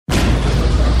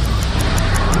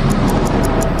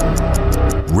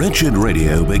Wretched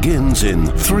Radio begins in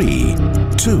 3,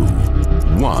 2,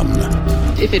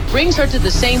 1. If it brings her to the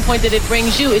same point that it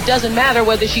brings you, it doesn't matter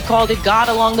whether she called it God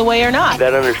along the way or not.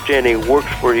 That understanding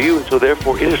works for you, and so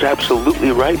therefore it is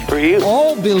absolutely right for you.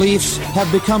 All beliefs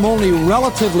have become only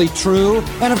relatively true,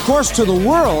 and of course to the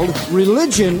world,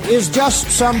 religion is just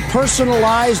some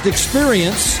personalized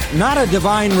experience, not a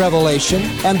divine revelation,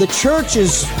 and the church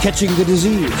is catching the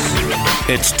disease.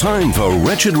 It's time for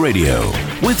Wretched Radio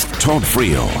with Todd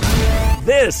Friel.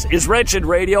 This is Wretched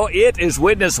Radio. It is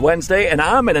Witness Wednesday, and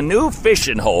I'm in a new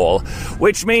fishing hole,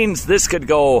 which means this could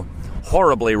go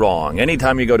horribly wrong.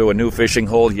 Anytime you go to a new fishing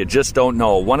hole, you just don't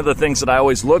know. One of the things that I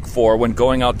always look for when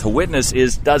going out to witness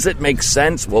is, does it make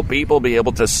sense? Will people be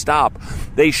able to stop?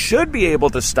 They should be able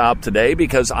to stop today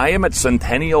because I am at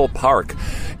Centennial Park.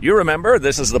 You remember,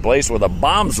 this is the place where the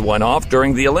bombs went off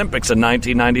during the Olympics in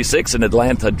 1996 in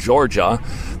Atlanta, Georgia.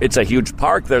 It's a huge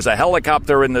park. There's a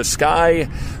helicopter in the sky,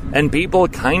 and people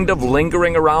kind of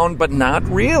lingering around, but not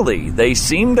really. They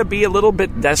seem to be a little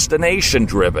bit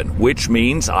destination-driven, which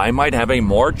means I might have a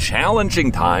more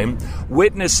challenging time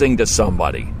witnessing to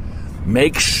somebody.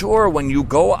 Make sure when you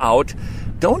go out,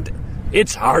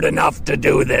 it's hard enough to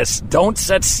do this. Don't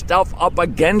set stuff up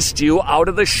against you out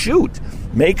of the chute.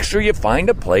 Make sure you find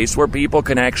a place where people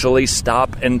can actually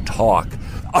stop and talk.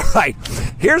 All right,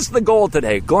 here's the goal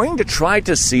today. Going to try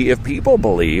to see if people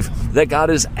believe that God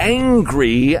is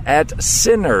angry at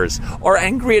sinners, or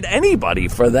angry at anybody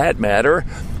for that matter.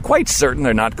 Quite certain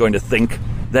they're not going to think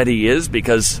that he is,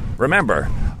 because remember,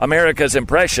 America's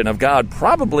impression of God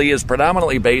probably is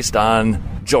predominantly based on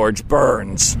George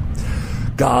Burns.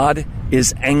 God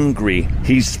is angry.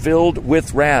 He's filled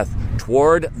with wrath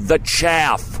toward the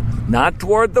chaff, not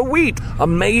toward the wheat.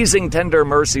 Amazing tender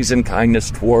mercies and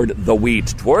kindness toward the wheat.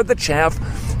 Toward the chaff,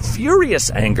 furious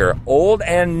anger, Old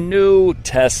and New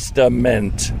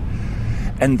Testament.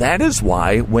 And that is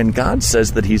why when God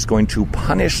says that he's going to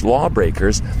punish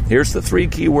lawbreakers, here's the 3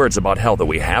 key words about hell that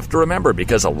we have to remember,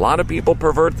 because a lot of people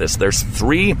pervert this. There's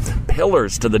 3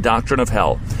 pillars to the doctrine of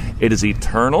hell. It is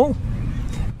eternal,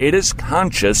 it is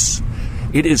conscious,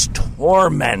 it is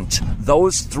torment.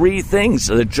 Those 3 things.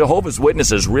 The Jehovah's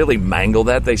Witnesses really mangle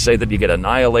that. They say that you get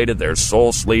annihilated, there's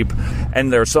soul sleep.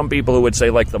 And there are some people who would say,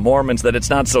 like the Mormons, that it's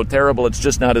not so terrible, it's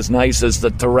just not as nice as the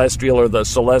terrestrial or the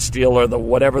celestial or the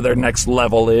whatever their next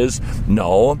level is.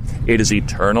 No, it is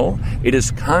eternal, it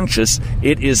is conscious,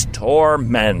 it is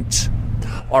torment.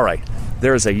 All right,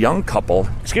 there is a young couple.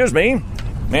 Excuse me,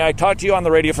 may I talk to you on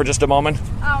the radio for just a moment?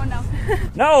 Oh, no.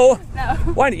 No? No.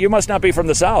 Why? You must not be from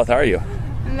the South, are you?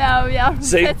 No, we are from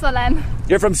Switzerland.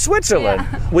 You're from Switzerland?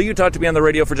 Yeah. Will you talk to me on the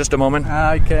radio for just a moment?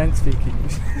 I can't speak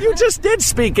English. You just did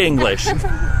speak English.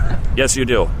 Yes, you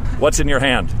do. What's in your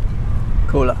hand?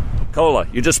 Cola. Cola.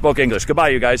 You just spoke English. Goodbye,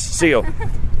 you guys. See you.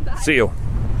 See you.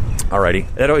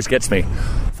 Alrighty. That always gets me.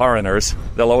 Foreigners,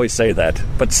 they'll always say that.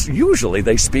 But usually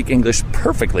they speak English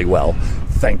perfectly well.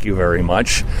 Thank you very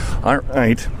much. All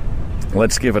right.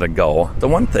 Let's give it a go. The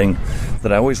one thing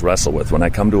that I always wrestle with when I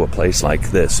come to a place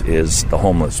like this is the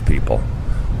homeless people.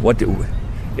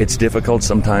 It's difficult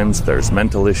sometimes. There's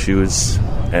mental issues,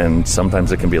 and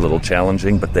sometimes it can be a little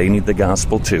challenging, but they need the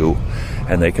gospel too,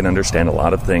 and they can understand a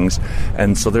lot of things.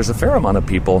 And so there's a fair amount of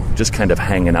people just kind of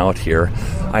hanging out here.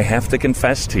 I have to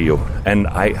confess to you, and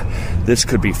this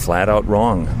could be flat out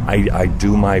wrong. I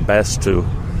do my best to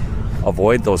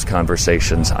avoid those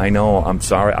conversations. I know, I'm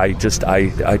sorry,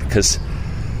 because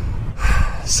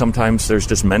sometimes there's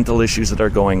just mental issues that are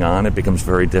going on. It becomes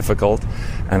very difficult,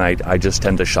 and I just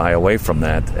tend to shy away from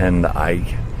that, and I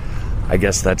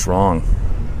guess that's wrong.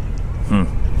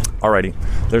 Alrighty.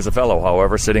 There's a fellow,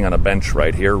 however, sitting on a bench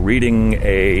right here, reading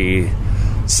a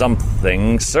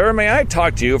something. Sir, may I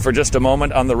talk to you for just a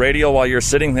moment on the radio while you're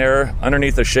sitting there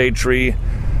underneath a shade tree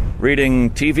reading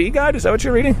TV Guide? Is that what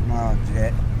you're reading? No,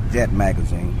 Jet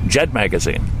Magazine. Jet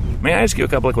Magazine. May I ask you a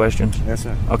couple of questions? Yes,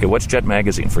 sir. Okay, what's Jet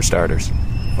Magazine for starters?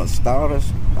 For starters?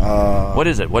 What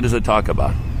is it? What does it talk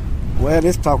about? Well,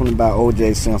 it's talking about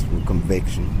O.J. Simpson's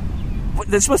conviction.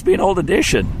 This must be an old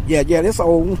edition. Yeah, it's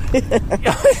old.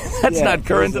 That's not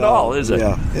current at all, is it?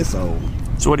 Yeah, it's old.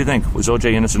 So what do you think? Was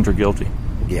O.J. innocent or guilty?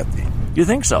 Guilty. You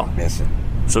think so? Yes, sir.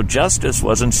 So justice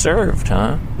wasn't served,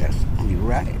 huh? Yes, you're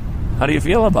right. How do you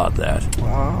feel about that?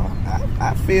 Well,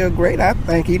 I feel great. I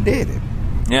think he did it.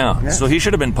 Yeah, yes. So he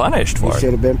should have been punished for it. He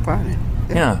should have been punished.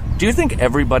 Yeah. Do you think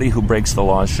everybody who breaks the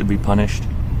laws should be punished?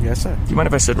 Yes, sir. Do you mind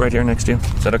if I sit right here next to you?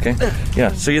 Is that okay?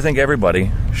 Yeah. So you think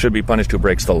everybody should be punished who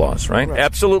breaks the laws, right?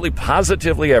 Absolutely,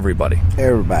 positively everybody.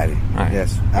 Everybody. Right.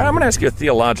 Yes. I'm going to ask you a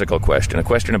theological question, a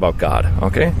question about God,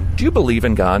 okay? Do you believe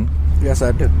in God? Yes,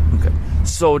 I do. Okay.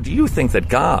 So do you think that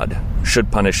God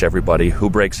should punish everybody who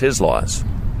breaks his laws?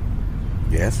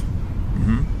 Yes.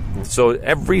 So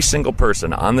every single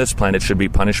person on this planet should be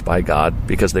punished by God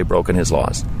because they've broken his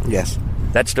laws? Yes.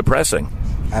 That's depressing.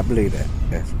 I believe that.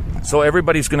 Yes. So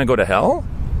everybody's going to go to hell?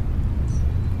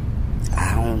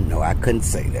 I don't know. I couldn't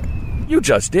say that. You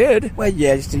just did. Well,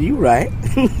 yes, you're right.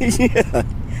 Yeah.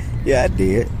 Yeah, I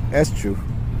did. That's true.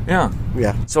 Yeah.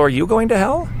 Yeah. So are you going to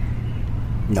hell?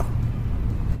 No.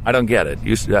 I don't get it.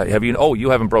 You have you? Oh, you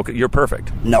haven't broken. You're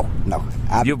perfect. No.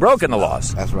 You've broken the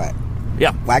laws. That's right.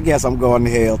 Yeah. Well, I guess I'm going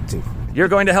to hell, too. You're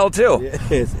going to hell too.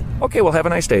 Yes. Okay. Well, have a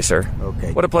nice day, sir.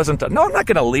 Okay. What a pleasant thought. No, I'm not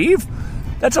going to leave.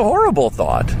 That's a horrible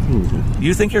thought. Mm-hmm.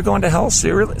 You think you're going to hell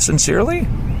sincerely?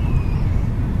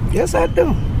 Yes, I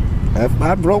do. I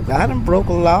done broke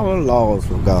a lot of laws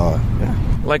for God. Yeah.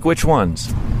 Like which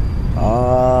ones?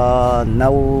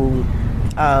 No.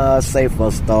 Say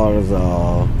for starters,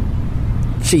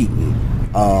 cheating.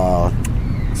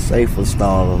 Say for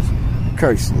starters,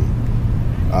 cursing.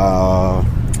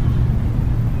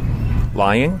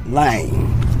 Lying?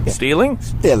 Stealing?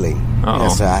 Stealing. Uh-oh.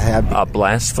 Yes, I have.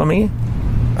 Blasphemy?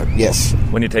 Yes.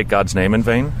 When you take God's name in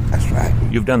vain? That's right.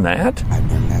 You've done that? I've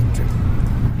done that too.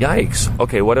 Yikes.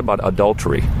 Okay, what about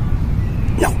adultery?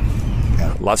 No.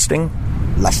 Lusting?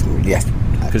 Lusting, yes.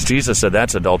 Because Jesus said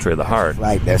that's adultery of the heart.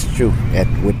 Right, that's true.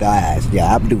 With the eyes.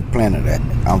 Yeah, I do plenty of that.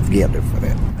 I'm guilty for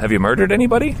that. Have you murdered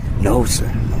anybody? No, sir.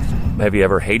 Have you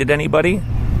ever hated anybody?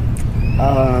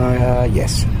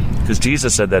 Yes. Because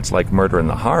Jesus said that's like murder in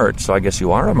the heart, so I guess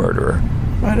you are a murderer.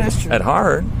 Well, that's true. At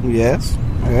heart. Yes.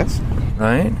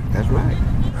 Right? That's right.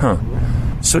 Huh.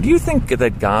 So do you think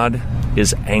that God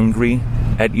is angry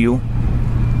at you?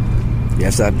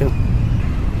 Yes, I do.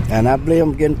 And I believe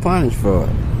I'm getting punished for it.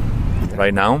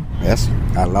 Right now? Yes.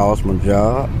 I lost my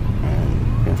job.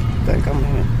 And I think I'm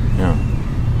in. Yeah.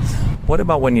 What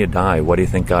about when you die? What do you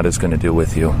think God is going to do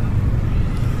with you?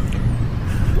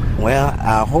 Well,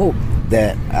 I hope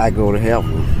that I go to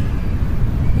heaven.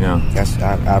 Yeah.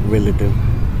 I really do.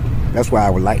 That's where I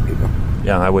would like to go.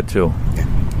 Yeah, I would too. Yeah.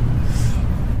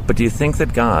 But do you think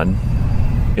that God,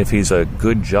 if he's a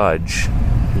good judge,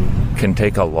 can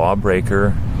take a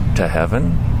lawbreaker to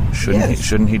heaven?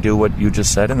 Shouldn't he do what you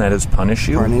just said, and that is punish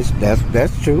you?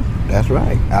 That's true. That's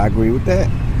right. I agree with that.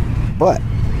 But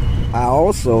I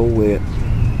also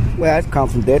it's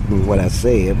contradicting what I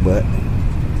said, but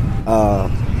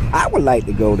I would like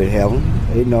to go to heaven,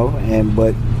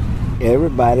 but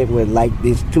everybody would like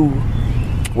this too.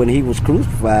 When he was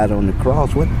crucified on the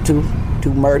cross, what two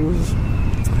murderers?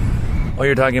 Oh,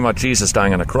 you're talking about Jesus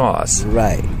dying on the cross.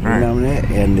 Right. You know that?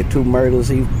 And the two murderers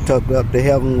he took up to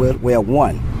heaven with,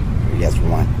 one. Yes,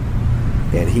 one.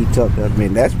 That he took up. I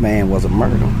mean, that man was a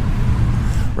murderer.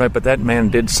 Right, but that man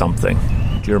did something.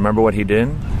 Do you remember what he did?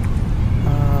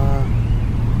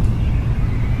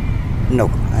 No,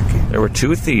 I can't. There were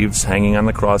two thieves hanging on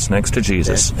the cross next to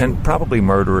Jesus, and probably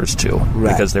murderers too,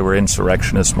 because they were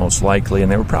insurrectionists most likely,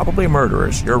 and they were probably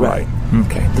murderers. You're right.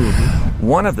 Okay. Mm-hmm.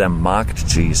 One of them mocked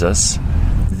Jesus.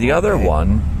 The other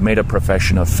one made a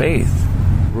profession of faith.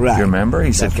 Right. Do you remember?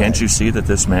 He said, "Can't you see that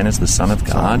this man is the Son of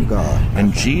God?"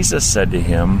 And Jesus said to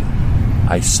him,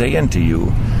 "I say unto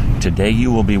you, today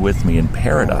you will be with me in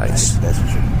paradise." That's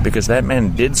true. Because that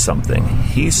man did something.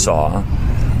 He saw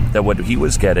that what he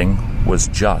was getting was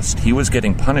just. He was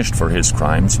getting punished for his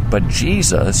crimes, but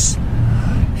Jesus,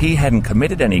 he hadn't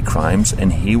committed any crimes,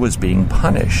 and he was being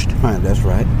punished. Right, that's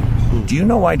right. Do you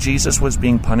know why Jesus was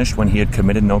being punished when he had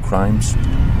committed no crimes?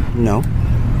 No.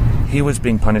 He was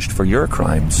being punished for your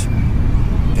crimes.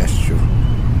 That's true.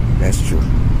 That's true.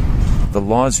 The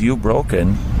laws you've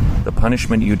broken, the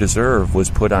punishment you deserve was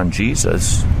put on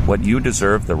Jesus. What you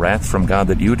deserve, the wrath from God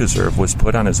that you deserve, was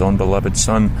put on his own beloved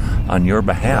Son on your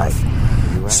behalf,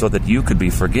 so that you could be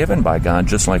forgiven by God,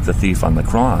 just like the thief on the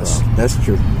cross. Well, that's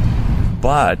true.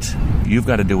 But you've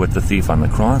got to do what the thief on the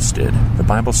cross did. The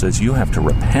Bible says you have to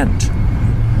repent.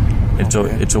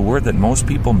 It's a word that most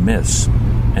people miss.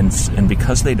 And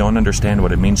because they don't understand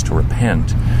what it means to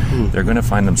repent, they're going to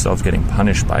find themselves getting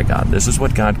punished by God. This is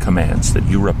what God commands, that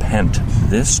you repent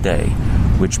this day,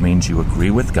 which means you agree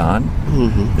with God,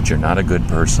 that you're not a good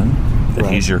person, that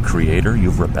he's your creator,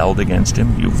 you've rebelled against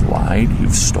him, you've lied,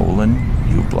 you've stolen,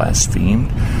 you've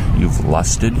blasphemed, you've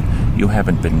lusted, you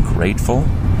haven't been grateful,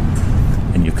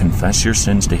 and you confess your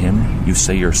sins to him. You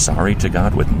say you're sorry to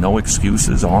God with no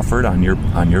excuses offered on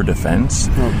your defense,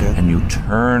 and you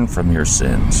turn from your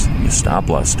sins. You stop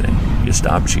lusting, you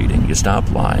stop cheating, you stop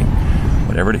lying,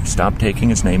 stop taking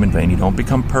his name in vain. You don't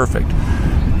become perfect,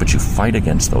 but you fight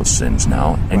against those sins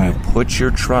now, and you put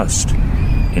your trust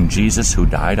in Jesus who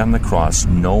died on the cross,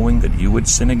 knowing that you would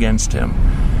sin against him.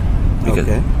 Because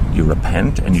you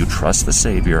repent and you trust the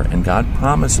Savior, and God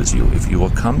promises you, if you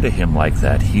will come to him like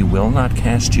that, he will not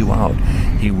cast you out.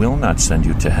 He will not send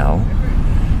you to hell.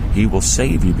 He will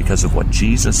save you because of what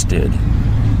Jesus did,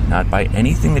 not by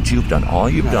anything that you've done. All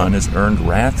you've done is earned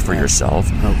wrath for yourself.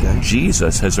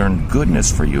 Jesus has earned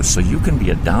goodness for you, so you can be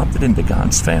adopted into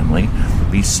God's family,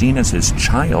 be seen as his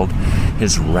child.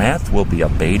 His wrath will be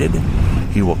abated.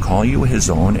 He will call you his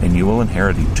own, and you will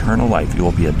inherit eternal life. You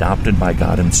will be adopted by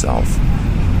God himself.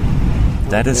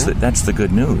 That's the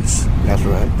good news. That's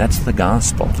right. That's the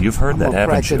gospel. You've heard that,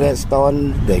 haven't you? That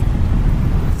starting today.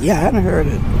 Yeah, I haven't heard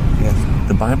it. Yes.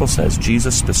 The Bible says,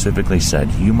 Jesus specifically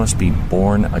said, you must be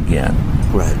born again.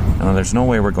 Right. Now, there's no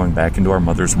way we're going back into our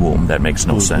mother's womb. That makes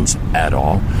no sense at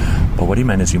all. But what he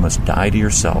meant is you must die to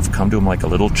yourself. Come to him like a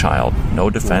little child. No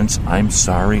defense. I'm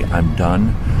sorry. I'm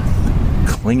done.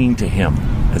 Clinging to him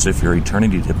as if your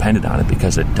eternity depended on it,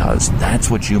 because it does.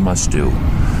 That's what you must do.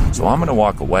 So I'm going to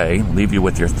walk away, leave you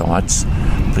with your thoughts.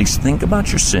 Please think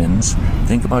about your sins.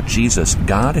 Think about Jesus,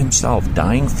 God himself,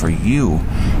 dying for you,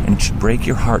 and it should break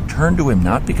your heart. Turn to him,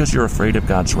 not because you're afraid of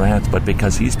God's wrath, but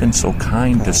because he's been so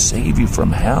kind to save you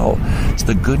from hell. It's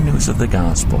the good news of the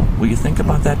gospel. Will you think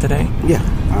about that today? Yeah,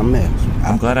 I'm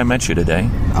glad I met you today.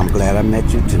 I'm glad I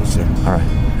met you too, sir. All right.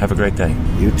 Have a great day.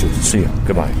 You too. See you.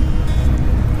 Goodbye.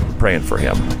 Praying for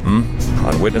him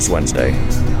on Witness Wednesday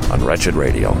on Wretched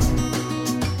Radio.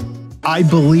 I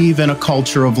believe in a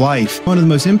culture of life. One of the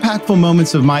most impactful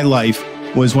moments of my life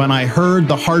was when I heard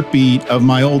the heartbeat of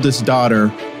my oldest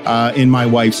daughter in my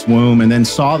wife's womb, and then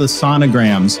saw the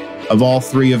sonograms of all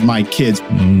three of my kids.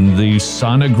 The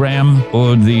sonogram,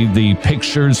 or the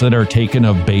pictures that are taken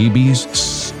of babies,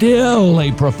 still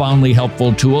a profoundly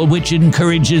helpful tool, which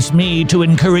encourages me to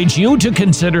encourage you to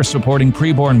consider supporting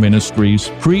Preborn Ministries.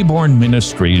 Preborn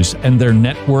Ministries and their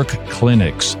network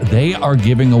clinics. They are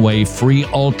giving away free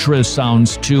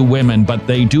ultrasounds to women, but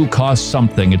they do cost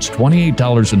something. It's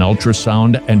 $28 an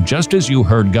ultrasound, and just as you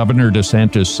heard Governor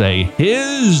DeSantis say,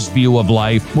 his view of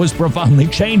life was profoundly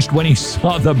changed when he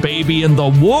saw the baby in the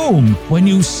womb. When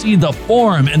you see the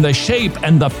form and the shape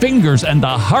and the fingers and the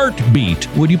heartbeat,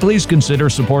 would you please consider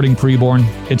supporting Preborn?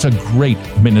 It's a great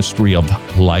ministry of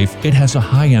life. It has a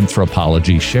high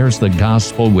anthropology, shares the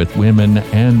gospel with women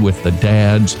and with the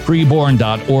dads.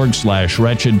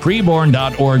 Preborn.org/wretched.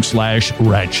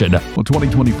 Preborn.org/wretched. Well,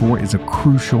 2024 is a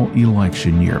crucial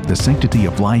election year. The sanctity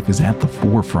of life is at the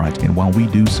forefront, and while we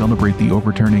do celebrate the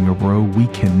overturning of Roe, we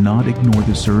cannot ignore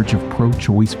the surge of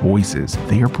pro-choice voices.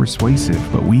 They are persuasive,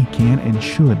 but we can and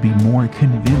should be more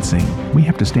convincing. We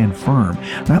have to stand firm,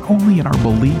 not only in our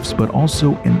beliefs, but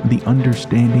also in the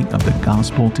understanding of the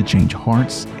gospel to change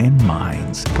hearts and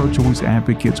minds. Pro-choice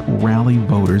advocates rally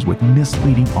voters with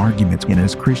misleading arguments, and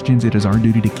as Christians, it is our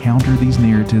duty to counter these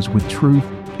narratives with truth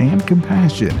and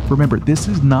compassion. Remember, this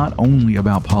is not only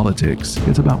about politics,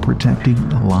 it's about protecting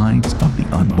the lives of the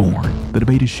unborn. The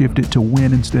debate has shifted to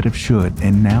when instead of should,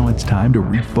 and now it's time to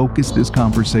refocus this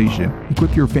conversation.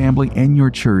 Equip your family and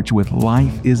your church with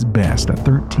Life is Best, a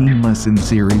 13-lesson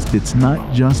series that's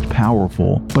not just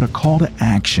powerful, but a call to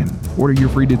action. Order your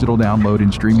free digital download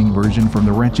and streaming version from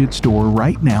the Wretched store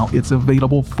right now. It's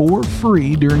available for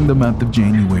free during the month of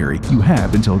January. You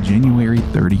have until January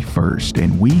 31st,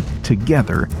 and we,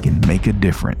 together, can make a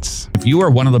difference. If you are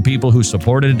one of the people who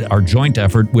supported our joint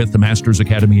effort with the Masters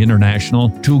Academy International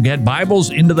to get Bibles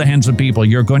into the hands of people,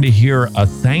 you're going to hear a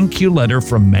thank you letter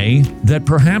from May that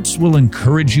perhaps will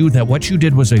encourage you that what you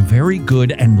did was a very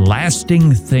good and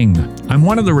lasting thing. I'm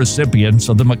one of the recipients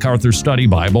of the MacArthur Study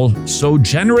Bible, so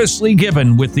generously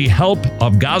given with the help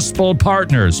of gospel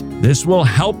partners. This will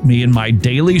help me in my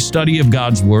daily study of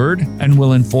God's Word and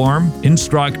will inform,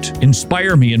 instruct,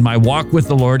 inspire me in my walk with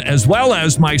the Lord, as well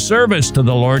as my service to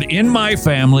the Lord in my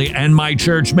family and my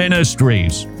church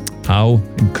ministries. How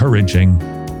encouraging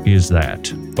is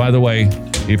that? By the way,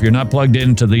 if you're not plugged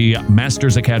into the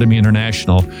Masters Academy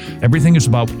International, everything is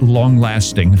about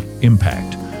long-lasting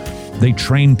impact. They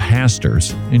train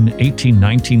pastors in 18,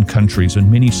 19 countries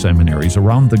and many seminaries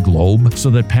around the globe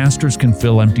so that pastors can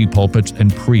fill empty pulpits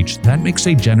and preach. That makes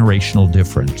a generational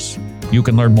difference. You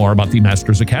can learn more about the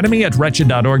Masters Academy at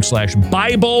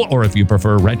wretched.org/Bible, or if you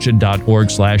prefer,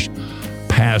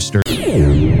 wretched.org/pastor.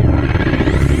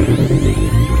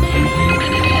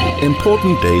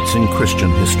 Important dates in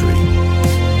Christian history.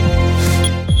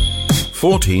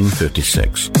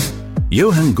 1456.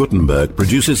 Johann Gutenberg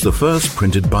produces the first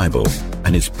printed Bible,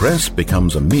 and its press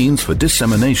becomes a means for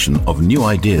dissemination of new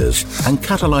ideas and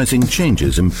catalyzing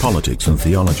changes in politics and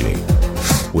theology.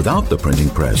 Without the printing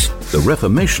press, the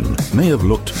Reformation may have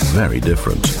looked very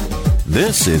different.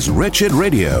 This is Wretched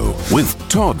Radio with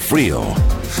Todd Friel.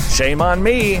 Shame on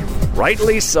me.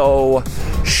 Rightly so.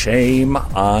 Shame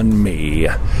on me.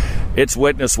 It's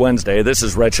Witness Wednesday. This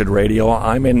is Wretched Radio.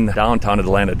 I'm in downtown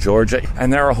Atlanta, Georgia,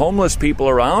 and there are homeless people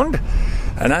around,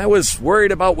 and I was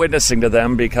worried about witnessing to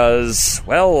them because,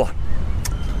 well,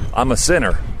 I'm a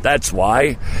sinner. That's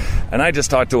why. And I just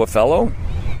talked to a fellow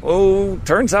who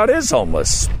turns out is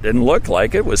homeless. Didn't look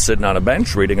like it. Was sitting on a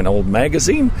bench reading an old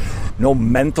magazine. No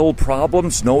mental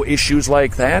problems, no issues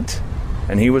like that.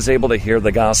 And he was able to hear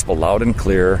the gospel loud and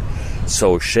clear.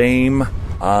 So shame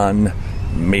on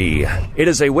me. It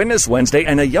is a Witness Wednesday,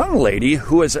 and a young lady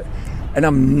who has an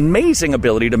amazing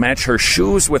ability to match her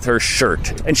shoes with her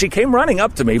shirt. And she came running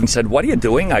up to me and said, "What are you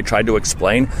doing?" I tried to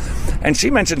explain. And she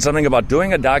mentioned something about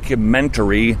doing a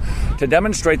documentary to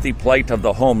demonstrate the plight of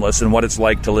the homeless and what it's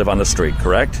like to live on the street,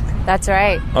 correct? That's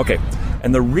right. Okay.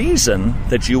 And the reason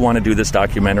that you want to do this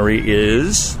documentary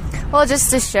is? Well, just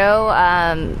to show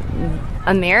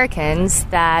Americans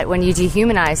that when you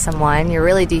dehumanize someone, you're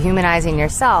really dehumanizing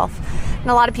yourself. And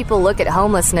a lot of people look at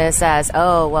homelessness as,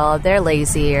 oh, well, they're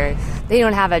lazy or they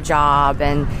don't have a job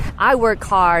and I work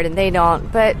hard and they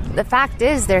don't. But the fact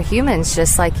is they're humans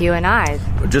just like you and I.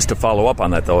 Just to follow up on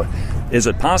that, though, is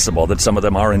it possible that some of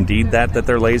them are indeed that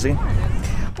they're lazy?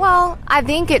 Well, I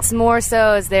think it's more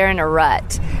so as they're in a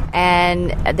rut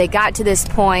and they got to this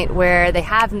point where they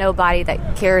have nobody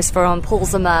that cares for them,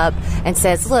 pulls them up and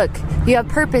says, look, you have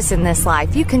purpose in this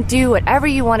life. You can do whatever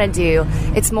you want to do.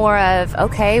 It's more of,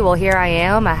 okay, well, here I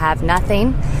am. I have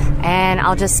nothing and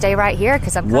I'll just stay right here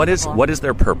because I'm comfortable. What is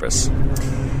their purpose?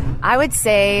 I would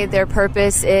say their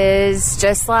purpose is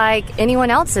just like anyone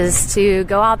else's, to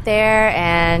go out there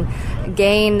and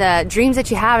gain the dreams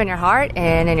that you have in your heart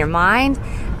and in your mind.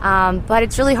 But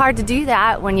it's really hard to do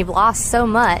that when you've lost so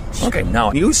much. Okay,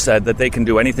 now you said that they can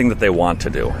do anything that they want to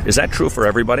do. Is that true for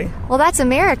everybody? Well, that's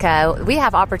America. We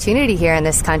have opportunity here in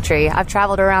this country. I've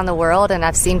traveled around the world and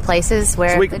I've seen places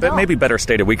where maybe better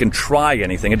stated, we can try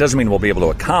anything. It doesn't mean we'll be able to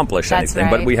accomplish anything,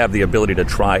 right. But we have the ability to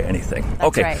try anything. That's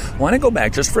okay, right. I want to go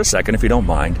back just for a second, if you don't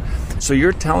mind. So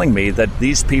you're telling me that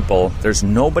these people, there's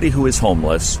nobody who is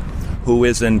homeless who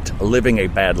isn't living a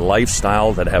bad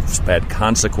lifestyle, that has bad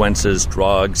consequences,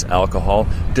 drugs, alcohol.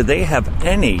 Do they have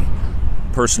any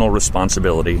personal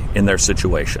responsibility in their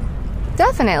situation?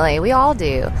 Definitely. We all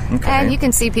do. Okay. And you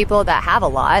can see people that have a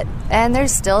lot, and they're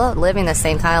still living the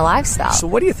same kind of lifestyle. So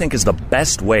what do you think is the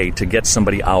best way to get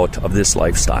somebody out of this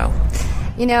lifestyle?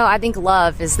 You know, I think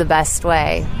love is the best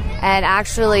way. And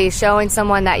actually showing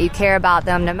someone that you care about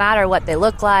them, no matter what they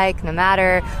look like, no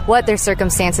matter what their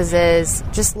circumstances is,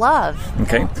 just love.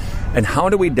 Okay. And how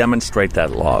do we demonstrate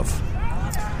that love?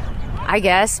 I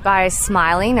guess by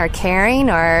smiling or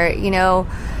caring or, you know,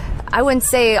 I wouldn't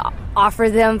say offer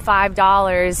them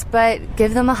 $5, but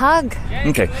give them a hug.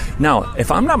 Okay. Now,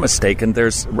 if I'm not mistaken,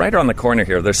 there's right around the corner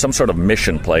here, there's some sort of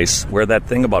mission place where that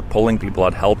thing about pulling people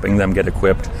out, helping them get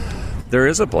equipped, there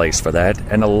is a place for that,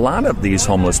 and a lot of these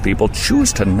homeless people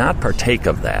choose to not partake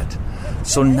of that.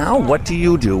 So now what do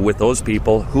you do with those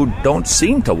people who don't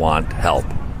seem to want help?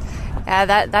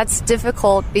 That's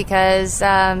difficult because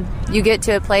you get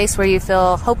to a place where you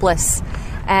feel hopeless.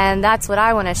 And that's what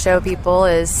I want to show people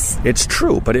is... It's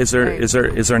true, but is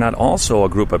there not also a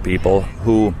group of people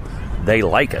who they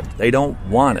like it? They don't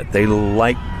want it. They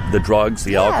like the drugs,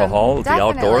 the alcohol,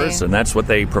 definitely. The outdoors, and that's what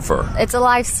they prefer. It's a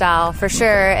lifestyle, for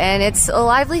sure, and it's a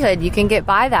livelihood. You can get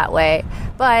by that way.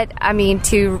 But, I mean,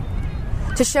 to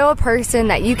show a person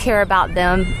that you care about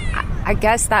them, I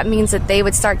guess that means that they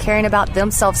would start caring about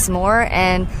themselves more,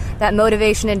 and that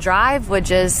motivation and drive would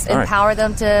just empower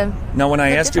them to... Now, when I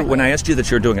asked you that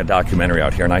you're doing a documentary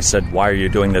out here, and I said, why are you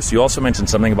doing this? You also mentioned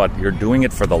something about you're doing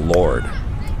it for the Lord.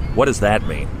 What does that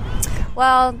mean?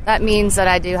 Well, that means that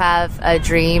I do have a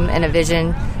dream and a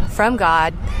vision from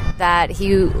God that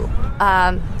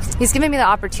He's given me the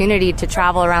opportunity to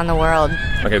travel around the world.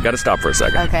 Okay, I've got to stop for a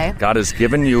second. Okay. God has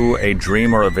given you a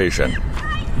dream or a vision.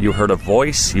 You heard a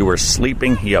voice, you were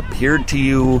sleeping, He appeared to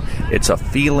you, it's a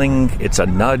feeling, it's a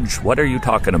nudge. What are you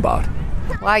talking about?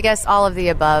 Well, I guess all of the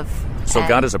above. So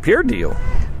God has appeared to you?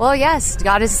 Well, yes,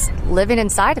 God is living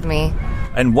inside of me.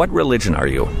 And what religion are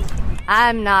you?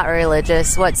 I'm not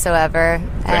religious whatsoever.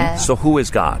 Okay. So who is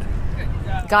God?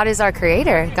 God is our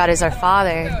creator. God is our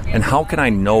Father. And how can I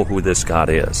know who this God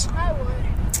is?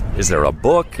 Is there a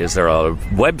book? Is there a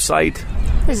website?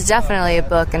 There's definitely a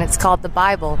book, and it's called the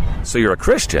Bible. So you're a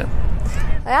Christian?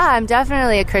 Yeah, I'm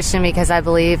definitely a Christian because I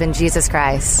believe in Jesus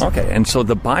Christ. Okay, and so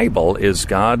the Bible is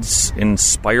God's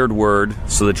inspired word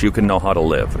so that you can know how to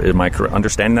live. Am I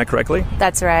understanding that correctly?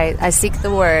 That's right. I seek the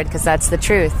word because that's the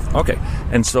truth. Okay,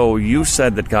 and so you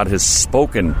said that God has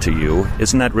spoken to you.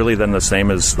 Isn't that really then the same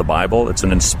as the Bible? It's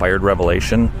an inspired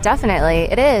revelation? Definitely,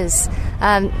 it is.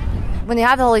 When you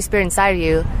have the Holy Spirit inside of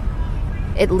you,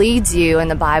 it leads you in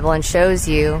the Bible and shows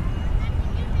you,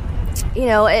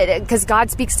 because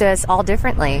God speaks to us all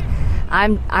differently.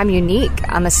 I'm unique.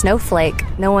 I'm a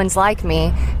snowflake. No one's like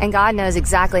me, and God knows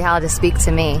exactly how to speak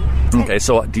to me. Okay,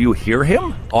 so do you hear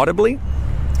him audibly?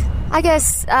 I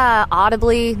guess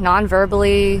audibly,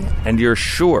 non-verbally. And you're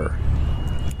sure?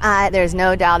 There's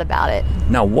no doubt about it.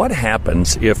 Now, what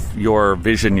happens if your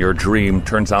vision, your dream,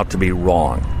 turns out to be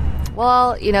wrong?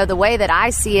 Well, the way that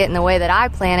I see it and the way that I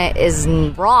plan it is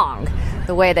wrong.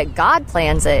 The way that God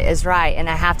plans it is right, and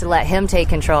I have to let him take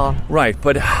control. Right,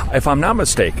 but if I'm not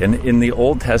mistaken, in the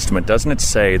Old Testament, doesn't it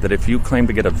say that if you claim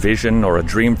to get a vision or a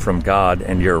dream from God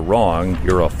and you're wrong,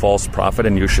 you're a false prophet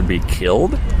and you should be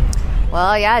killed?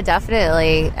 Well, yeah,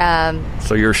 definitely.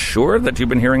 So you're sure that you've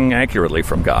been hearing accurately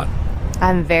from God?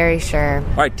 I'm very sure.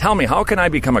 All right, tell me, how can I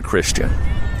become a Christian?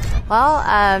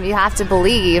 Well, you have to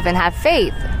believe and have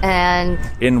faith. And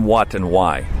in what and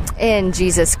why? In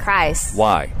Jesus Christ.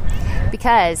 Why?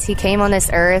 Because he came on this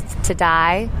earth to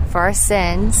die for our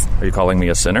sins. Are you calling me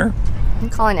a sinner? I'm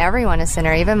calling everyone a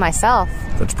sinner, even myself.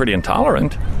 That's pretty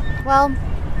intolerant. Well,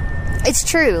 it's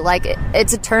true. Like,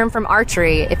 it's a term from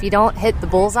archery. If you don't hit the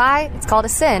bullseye, it's called a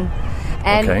sin.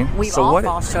 And we all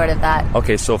fall short of that.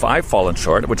 Okay, so if I've fallen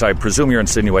short, which I presume you're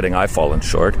insinuating I've fallen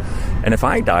short, and if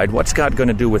I died, what's God going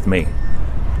to do with me?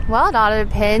 Well, it all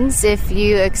depends if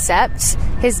you accept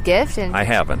his gift. And I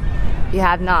haven't. You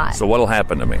have not. So what'll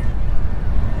happen to me?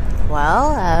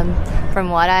 Well,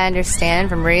 from what I understand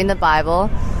from reading the Bible,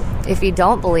 if you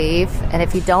don't believe and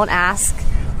if you don't ask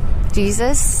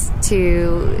Jesus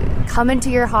to come into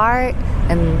your heart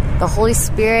and the Holy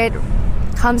Spirit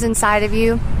comes inside of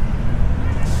you,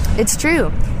 it's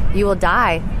true. You will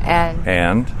die.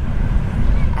 And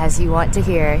as you want to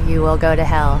hear, you will go to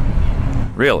hell.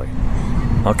 Really?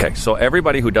 Okay, so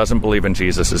everybody who doesn't believe in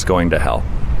Jesus is going to hell.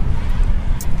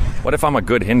 What if I'm a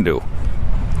good Hindu?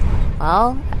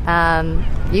 Well,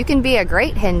 you can be a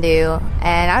great Hindu,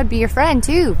 and I would be your friend,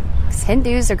 too. Because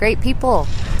Hindus are great people.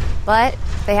 But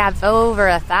they have over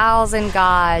 1,000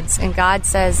 gods, and God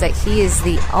says that he is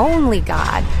the only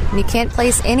God, and you can't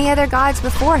place any other gods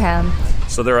before him.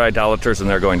 So they're idolaters and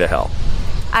they're going to hell.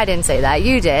 I didn't say that.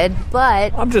 You did,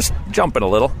 but... I'm just jumping a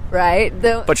little. Right.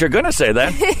 But you're going to say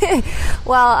that.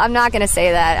 Well, I'm not going to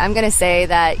say that. I'm going to say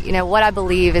that, what I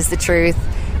believe is the truth.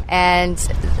 And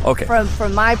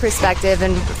from my perspective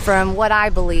and from what I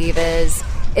believe is,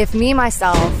 if me,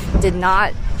 myself, did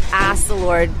not ask the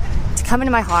Lord to come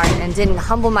into my heart and didn't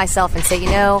humble myself and say,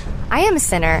 I am a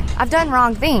sinner. I've done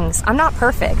wrong things. I'm not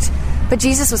perfect. But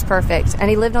Jesus was perfect, and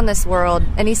he lived on this world,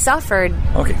 and he suffered.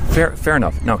 Okay, fair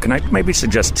enough. Now, can I maybe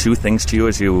suggest two things to you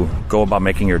as you go about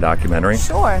making your documentary?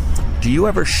 Sure. Do you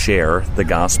ever share the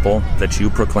gospel that you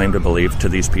proclaim to believe to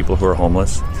these people who are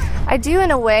homeless? I do,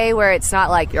 in a way where it's not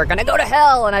like, you're going to go to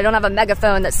hell, and I don't have a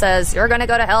megaphone that says, you're going to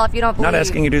go to hell if you don't believe. Not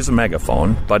asking you to use a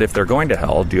megaphone, but if they're going to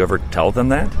hell, do you ever tell them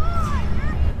that?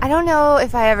 I don't know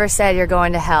if I ever said you're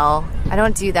going to hell. I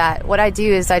don't do that. What I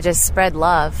do is I just spread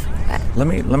love. Let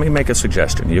me make a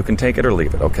suggestion. You can take it or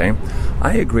leave it, okay?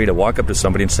 I agree to walk up to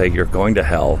somebody and say you're going to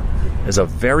hell is a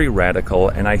very radical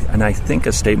and I think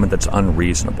a statement that's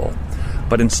unreasonable.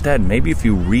 But instead, maybe if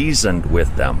you reasoned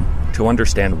with them to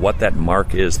understand what that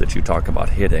mark is that you talk about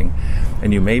hitting,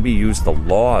 and you maybe use the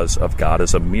laws of God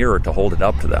as a mirror to hold it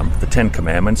up to them, the 10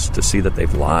 Commandments, to see that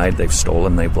they've lied, they've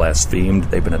stolen, they've blasphemed,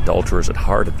 they've been adulterers at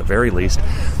heart at the very least,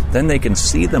 then they can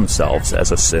see themselves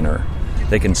as a sinner.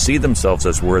 They can see themselves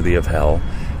as worthy of hell.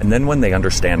 And then when they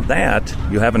understand that,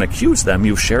 you haven't accused them,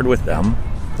 you've shared with them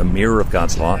the mirror of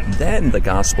God's law, then the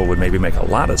gospel would maybe make a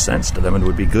lot of sense to them and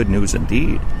would be good news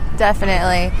indeed.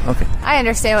 Definitely. Okay. I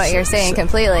understand what you're saying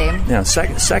completely. Yeah,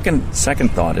 second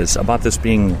thought is about this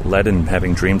being led and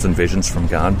having dreams and visions from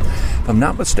God. If I'm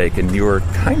not mistaken, you were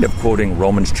kind of quoting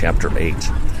Romans chapter 8.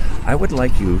 I would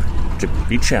like you to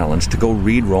be challenged to go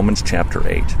read Romans chapter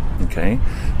 8, okay?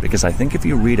 Because I think if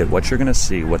you read it, what you're going to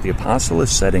see, what the apostle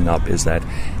is setting up is that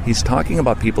he's talking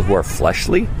about people who are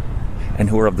fleshly and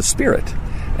who are of the Spirit.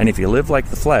 And if you live like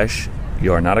the flesh,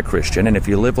 you are not a Christian. And if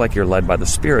you live like you're led by the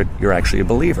Spirit, you're actually a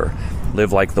believer.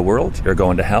 Live like the world, you're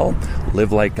going to hell.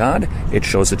 Live like God, it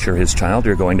shows that you're his child,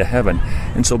 you're going to heaven.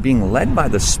 And so being led by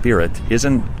the Spirit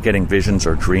isn't getting visions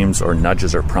or dreams or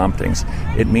nudges or promptings.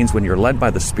 It means when you're led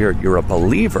by the Spirit, you're a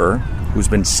believer who's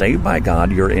been saved by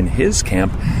God, you're in his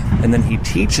camp, and then he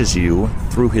teaches you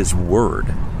through his word.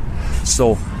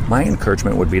 So my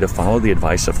encouragement would be to follow the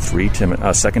advice of 2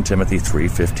 Timothy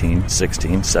 3:15,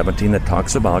 16, 17 that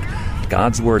talks about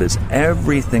God's word is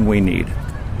everything we need.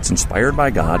 It's inspired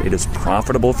by God. It is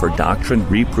profitable for doctrine,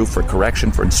 reproof, for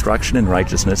correction, for instruction in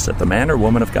righteousness, that the man or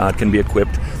woman of God can be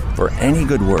equipped for any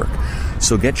good work.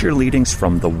 So get your leadings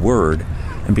from the word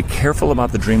and be careful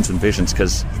about the dreams and visions,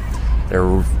 because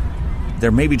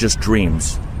they're maybe just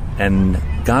dreams. And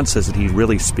God says that he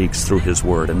really speaks through his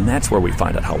word, and that's where we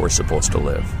find out how we're supposed to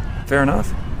live. Fair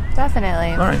enough?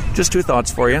 Definitely. All right, just 2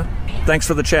 thoughts for you. Thanks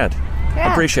for the chat.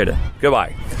 Yeah. Appreciate it.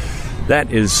 Goodbye.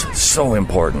 That is so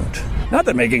important. Not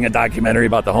that making a documentary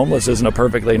about the homeless isn't a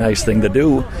perfectly nice thing to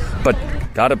do, but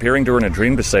God appearing to her in a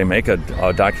dream to say, make a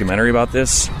documentary about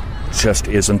this, just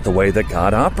isn't the way that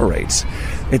God operates.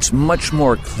 It's much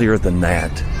more clear than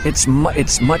that. It's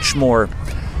much more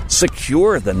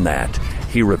secure than that.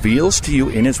 He reveals to you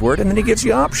in his word, and then he gives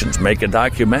you options. Make a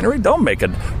documentary. Don't make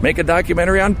a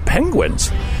documentary on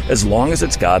penguins. As long as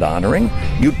it's God-honoring,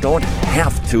 you don't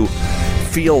have to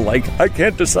feel like, I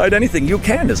can't decide anything. You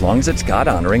can, as long as it's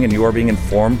God-honoring and you are being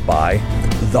informed by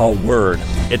the word.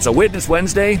 It's a Witness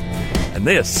Wednesday, and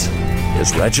this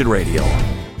is Wretched Radio.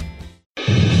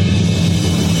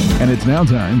 And it's now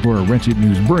time for a Wretched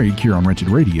News Break here on Wretched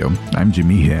Radio. I'm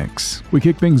Jimmy Hicks. We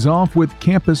kick things off with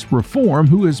Campus Reform,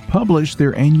 who has published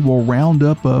their annual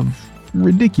roundup of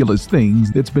ridiculous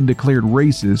things that's been declared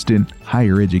racist in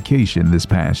higher education this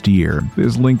past year.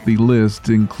 This lengthy list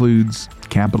includes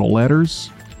capital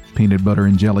letters, peanut butter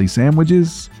and jelly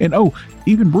sandwiches, and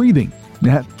even breathing.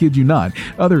 I kid you not.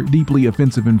 Other deeply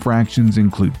offensive infractions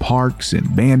include parks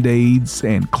and Band-Aids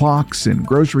and clocks and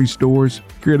grocery stores.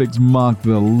 Critics mock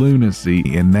the lunacy,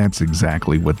 and that's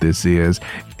exactly what this is.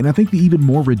 And I think the even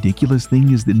more ridiculous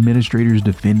thing is the administrators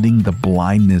defending the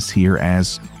blindness here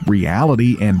as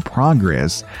reality and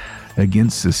progress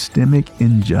against systemic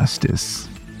injustice.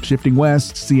 Shifting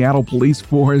west, Seattle police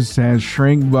force has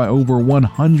shrank by over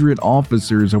 100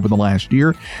 officers over the last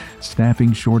year.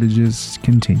 Staffing shortages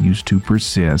continues to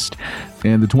persist.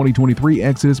 And the 2023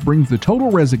 exodus brings the total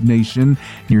resignation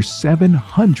near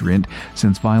 700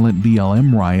 since violent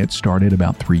BLM riots started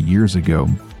about 3 years ago.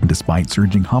 Despite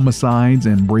surging homicides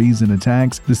and brazen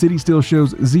attacks, the city still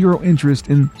shows zero interest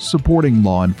in supporting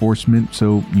law enforcement,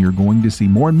 so you're going to see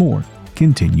more and more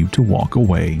continue to walk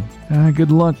away.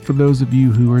 Good luck for those of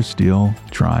you who are still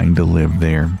trying to live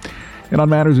there. And on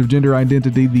matters of gender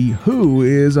identity, the WHO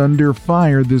is under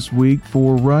fire this week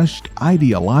for rushed,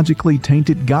 ideologically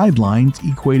tainted guidelines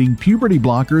equating puberty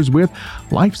blockers with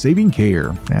life-saving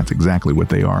care. That's exactly what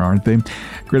they are, aren't they?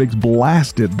 Critics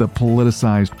blasted the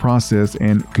politicized process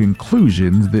and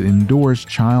conclusions that endorse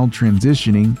child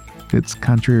transitioning that's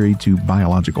contrary to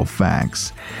biological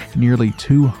facts. Nearly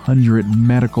 200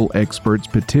 medical experts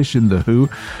petitioned the WHO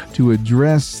to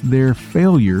address their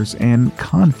failures and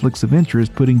conflicts of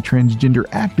interest, putting transgender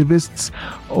activists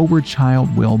over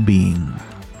child well-being.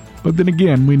 But then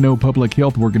again, we know public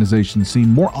health organizations seem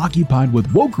more occupied with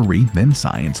wokery than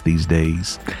science these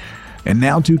days. And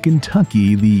now to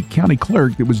Kentucky, the county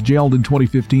clerk that was jailed in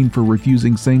 2015 for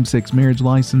refusing same-sex marriage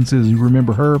licenses. You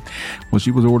remember her? Well, she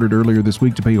was ordered earlier this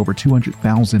week to pay over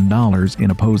 $200,000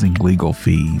 in opposing legal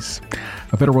fees.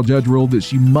 A federal judge ruled that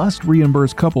she must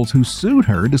reimburse couples who sued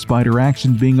her despite her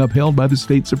actions being upheld by the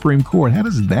state Supreme Court. How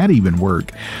does that even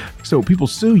work? So people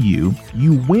sue you,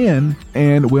 you win,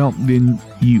 and well, then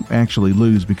you actually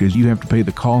lose because you have to pay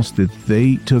the cost that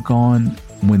they took on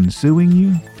when suing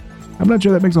you? I'm not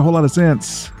sure that makes a whole lot of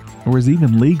sense, or is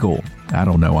even legal. I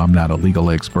don't know. I'm not a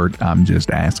legal expert. I'm just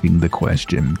asking the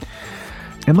question.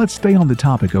 And let's stay on the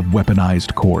topic of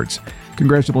weaponized courts.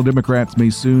 Congressional Democrats may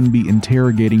soon be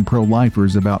interrogating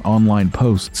pro-lifers about online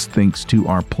posts thanks to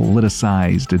our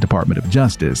politicized Department of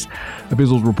Justice.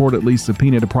 Officials reportedly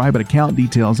subpoenaed a private account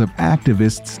details of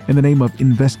activists in the name of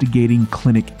investigating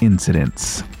clinic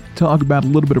incidents. Talk about a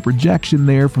little bit of rejection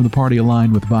there from the party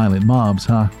aligned with violent mobs,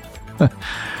 huh?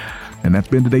 And that's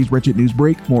been today's Wretched News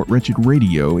Break. More Wretched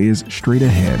Radio is straight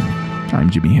ahead.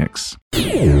 I'm Jimmy Hicks.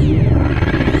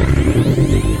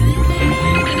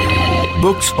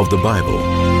 Books of the Bible.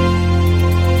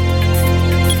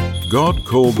 God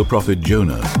called the prophet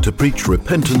Jonah to preach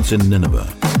repentance in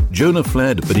Nineveh. Jonah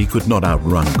fled, but he could not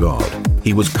outrun God.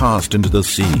 He was cast into the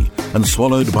sea and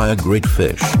swallowed by a great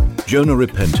fish. Jonah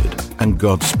repented, and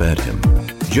God spared him.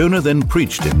 Jonah then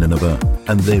preached in Nineveh,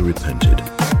 and they repented.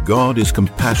 God is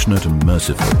compassionate and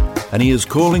merciful, and he is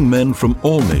calling men from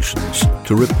all nations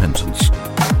to repentance.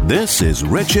 This is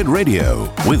Wretched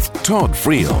Radio with Todd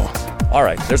Friel. All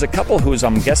right, there's a couple who's,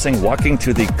 I'm guessing, walking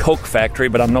to the Coke factory,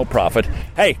 but I'm no prophet.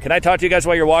 Hey, can I talk to you guys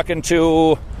while you're walking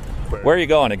to... Where are you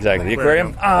going exactly? The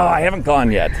aquarium? Oh, I haven't gone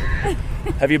yet.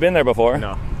 Have you been there before?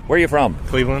 No. Where are you from?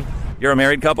 Cleveland. You're a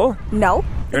married couple? No.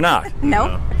 You're not?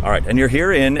 No. All right, and you're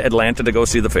here in Atlanta to go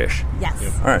see the fish?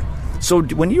 Yes. All right. So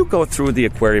when you go through the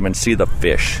aquarium and see the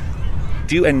fish,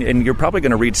 do you, and you're probably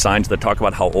going to read signs that talk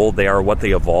about how old they are, what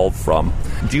they evolved from.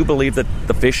 Do you believe that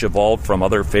the fish evolved from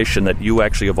other fish and that you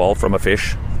actually evolved from a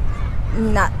fish?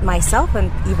 Not myself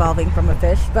evolving from a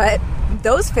fish, but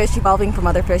those fish evolving from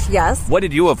other fish, yes. What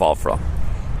did you evolve from?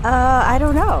 I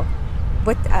don't know.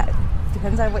 What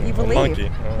depends on what you believe. A monkey.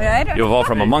 I don't You evolved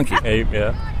from a monkey.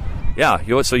 Yeah.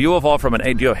 Yeah, so you evolved from an...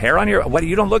 Do you have hair on your... What?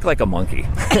 You don't look like a monkey.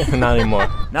 Not anymore.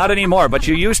 Not anymore, but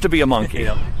you used to be a monkey.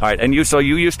 Yeah. All right, and you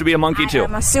used to be a monkey too?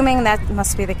 I'm assuming that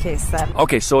must be the case then.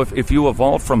 Okay, so if you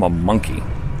evolved from a monkey,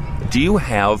 do you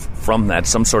have from that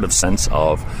some sort of sense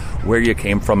of where you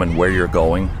came from and where you're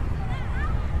going?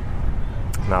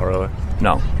 Not really.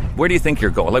 No. Where do you think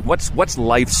you're going? Like, what's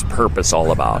life's purpose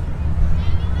all about?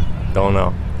 Don't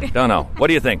know. Don't know. What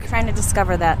do you think? Trying to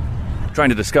discover that. Trying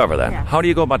to discover that. Yeah. How do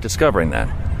you go about discovering that?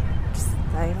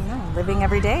 I don't know. Living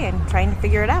every day and trying to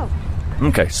figure it out.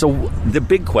 Okay, so the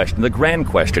big question, the grand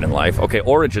question in life, okay,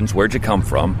 origins, where'd you come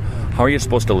from? How are you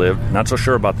supposed to live? Not so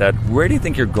sure about that. Where do you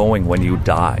think you're going when you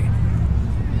die?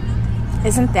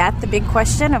 Isn't that the big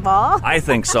question of all? I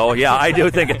think so. Yeah, I do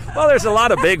think it. Well, there's a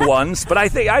lot of big ones, but I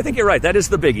think you're right. That is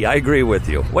the biggie. I agree with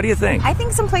you. What do you think? I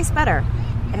think someplace better.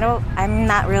 I know I'm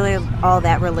not really all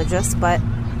that religious, but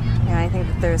I think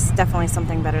that there's definitely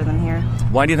something better than here.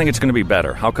 Why do you think it's going to be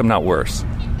better? How come not worse?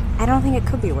 I don't think it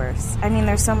could be worse. I mean,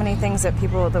 there's so many things that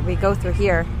we go through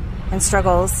here and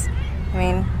struggles. I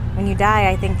mean, when you die,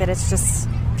 I think that it's just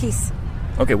peace.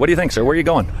 Okay, what do you think, sir? Where are you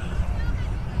going?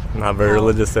 Not very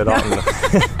religious at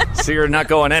all. So you're not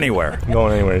going anywhere?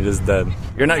 Going anywhere, just dead.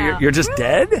 You're not. You're just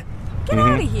dead? Get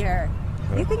out of here.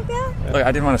 You think that? Look,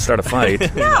 I didn't want to start a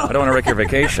fight. No. I don't want to wreck your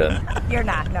vacation. You're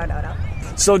not. No.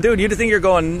 So, dude, you think you're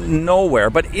going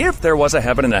nowhere, but if there was a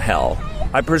heaven and a hell,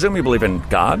 I presume you believe in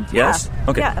God, yes? Yeah.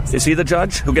 Okay. Yeah, absolutely. Is he the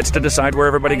judge who gets to decide where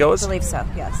everybody goes? I believe so,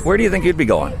 yes. Where do you think you'd be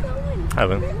going?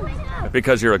 Heaven.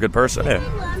 Because you're a good person?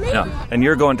 Yeah. And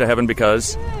you're going to heaven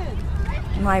because?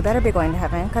 Well, I better be going to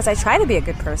heaven because I try to be a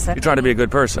good person. You try to be a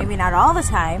good person? Maybe not all the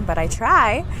time, but I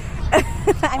try.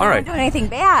 I don't do anything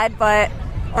bad, but...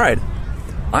 All right.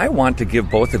 I want to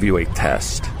give both of you a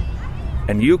test.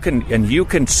 And you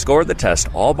can score the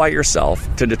test all by yourself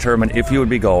to determine if you would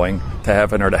be going to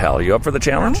heaven or to hell. Are you up for the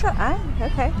challenge?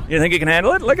 Okay. You think you can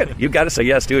handle it? Look at it. You've got to say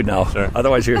yes, dude, now. Sure.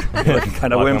 Otherwise, you're looking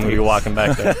kind of wimpy. You're walking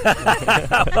back there.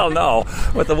 Well, no.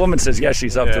 But the woman says yes,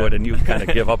 she's up to it, and you kind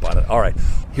of give up on it. All right.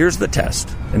 Here's the test,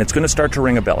 and it's going to start to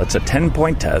ring a bell. It's a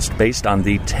 10-point test based on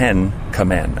the 10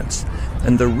 Commandments.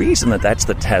 And the reason that that's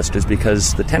the test is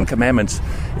because the 10 Commandments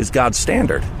is God's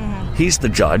standard. Mm-hmm. He's the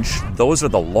judge. Those are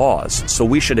the laws. So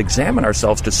we should examine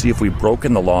ourselves to see if we've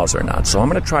broken the laws or not. So I'm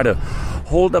going to try to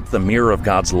hold up the mirror of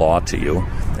God's law to you.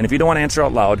 And if you don't want to answer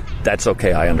out loud, that's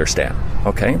okay. I understand.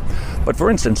 Okay? But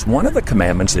for instance, one of the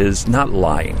commandments is not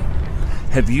lying.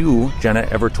 Have you, Jenna,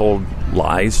 ever told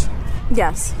lies?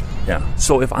 Yes. Yeah.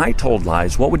 So if I told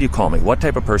lies, what would you call me? What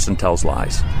type of person tells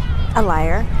lies? A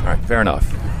liar. All right, fair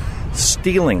enough.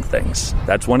 Stealing things.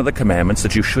 That's one of the commandments,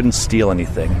 that you shouldn't steal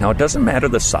anything. Now, it doesn't matter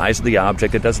the size of the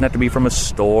object. It doesn't have to be from a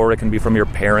store. It can be from your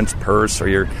parents' purse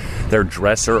or their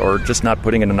dresser, or just not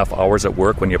putting in enough hours at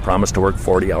work when you promised to work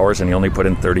 40 hours and you only put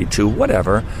in 32,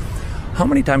 whatever. How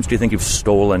many times do you think you've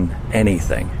stolen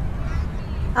anything?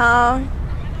 I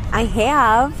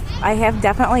have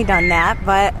definitely done that,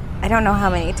 but I don't know how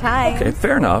many times. Okay,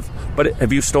 fair enough. But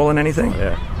have you stolen anything?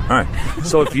 Yeah. All right.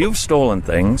 So if you've stolen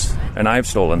things and I've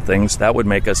stolen things, that would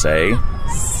make us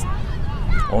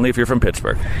only if you're from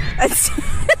Pittsburgh. Is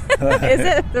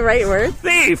it the right word?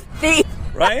 Thief.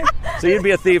 Right? So you'd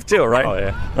be a thief too, right? Oh,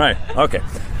 yeah. Right. Okay.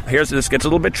 This gets a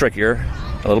little bit trickier,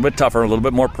 a little bit tougher, a little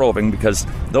bit more probing, because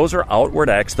those are outward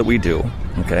acts that we do,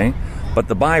 okay? But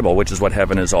the Bible, which is what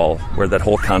heaven is all, where that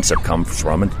whole concept comes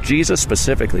from, and Jesus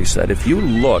specifically said, if you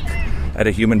look at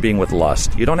a human being with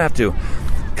lust, you don't have to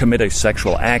commit a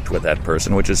sexual act with that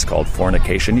person, which is called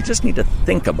fornication. You just need to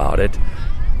think about it.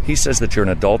 He says that you're an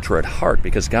adulterer at heart,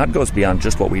 because God goes beyond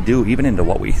just what we do, even into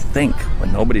what we think,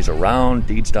 when nobody's around,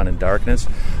 deeds done in darkness.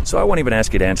 So I won't even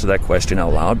ask you to answer that question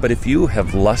out loud, but if you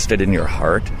have lusted in your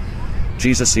heart,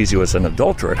 Jesus sees you as an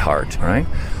adulterer at heart, all right?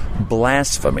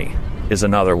 Blasphemy. is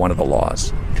another one of the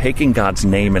laws. Taking God's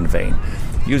name in vain.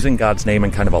 Using God's name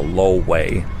in kind of a low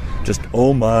way. Just,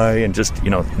 oh my, and just,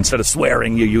 instead of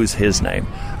swearing, you use his name.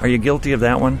 Are you guilty of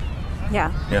that one?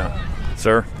 Yeah. Yeah.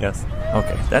 Sir? Yes.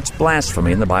 Okay. That's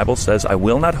blasphemy, and the Bible says, I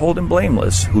will not hold him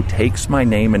blameless who takes my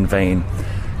name in vain,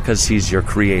 because he's your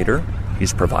creator.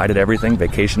 He's provided everything,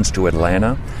 vacations to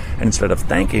Atlanta, and instead of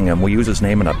thanking him, we use his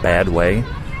name in a bad way.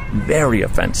 Very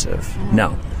offensive.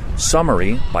 Now,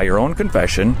 summary, by your own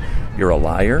confession, you're a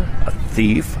liar, a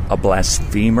thief, a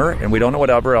blasphemer, and we don't know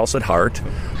whatever else at heart.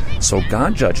 So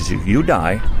God judges you. You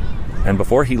die, and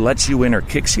before he lets you in or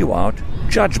kicks you out,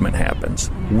 judgment happens.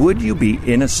 Would you be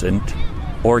innocent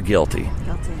or guilty?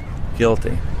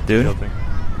 Guilty. Dude? Guilty.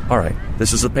 All right,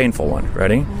 this is a painful one.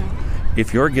 Ready?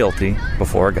 If you're guilty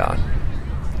before God,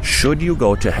 should you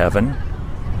go to heaven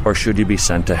or should you be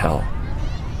sent to hell?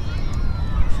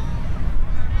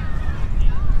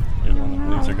 You're the one that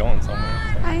believes you're going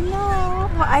somewhere. I know.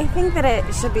 Well, I think that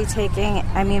it should be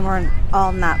we're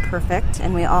all not perfect,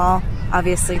 and we all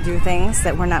obviously do things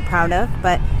that we're not proud of,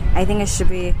 but I think it should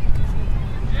be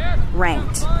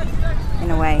ranked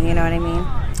in a way, you know what I mean?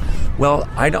 Well,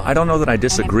 I don't know that I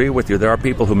disagree with you. There are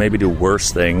people who maybe do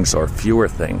worse things or fewer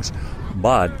things,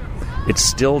 but it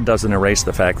still doesn't erase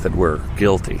the fact that we're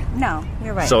guilty. No,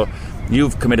 you're right. So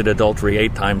you've committed adultery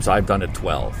 8 times, I've done it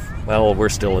 12. Well, we're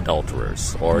still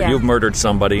adulterers. Or you've murdered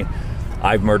somebody,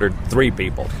 I've murdered 3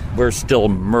 people. We're still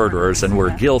murderers and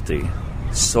we're guilty.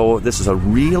 So this is a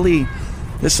really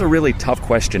tough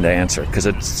question to answer, because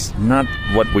it's not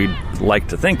what we'd like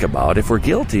to think about. If we're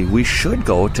guilty, we should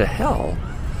go to hell.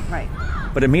 Right.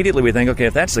 But immediately we think, okay,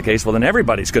 if that's the case, well, then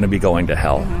everybody's going to be going to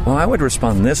hell. Well, I would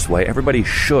respond this way. Everybody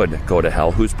should go to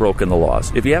hell who's broken the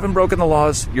laws. If you haven't broken the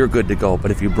laws, you're good to go.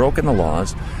 But if you've broken the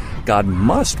laws, God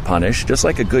must punish, just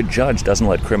like a good judge doesn't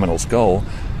let criminals go,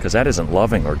 because that isn't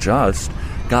loving or just.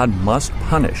 God must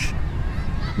punish.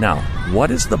 Now, what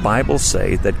does the Bible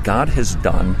say that God has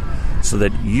done so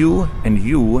that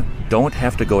you don't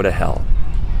have to go to hell?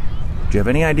 Do you have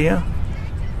any idea?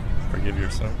 Forgive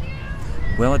your sin.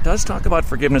 Well, it does talk about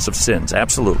forgiveness of sins,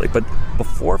 absolutely. But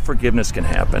before forgiveness can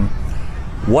happen,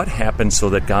 what happens so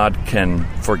that God can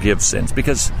forgive sins?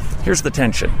 Because here's the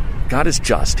tension. God is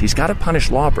just. He's got to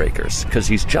punish lawbreakers because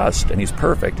he's just and he's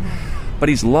perfect. But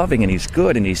he's loving and he's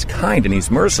good and he's kind and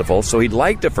he's merciful, so he'd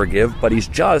like to forgive, but he's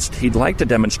just. He'd like to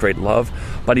demonstrate love,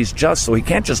 but he's just, so he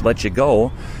can't just let you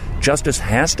go. Justice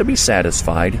has to be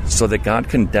satisfied so that God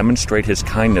can demonstrate his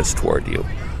kindness toward you.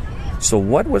 So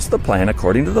what was the plan,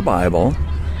 according to the Bible,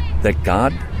 that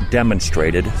God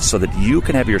demonstrated so that you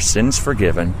can have your sins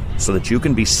forgiven, so that you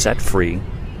can be set free,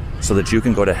 so that you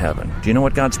can go to heaven? Do you know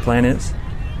what God's plan is?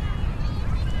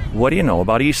 What do you know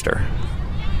about Easter?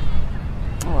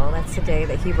 Well, that's the day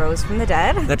that he rose from the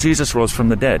dead. That Jesus rose from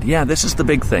the dead. Yeah, this is the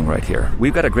big thing right here.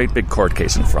 We've got a great big court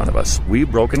case in front of us.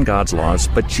 We've broken God's laws,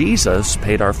 but Jesus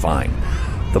paid our fine.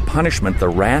 The punishment, the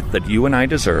wrath that you and I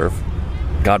deserve,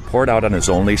 God poured out on his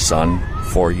only Son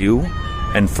for you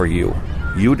and for you.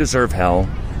 You deserve hell.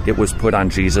 It was put on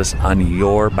Jesus on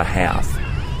your behalf.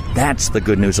 That's the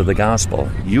good news of the gospel.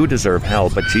 You deserve hell,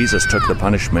 but Jesus took the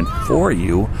punishment for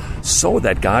you so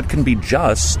that God can be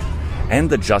just and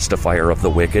the justifier of the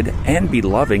wicked and be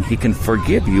loving. He can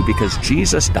forgive you because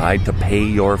Jesus died to pay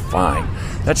your fine.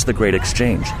 That's the great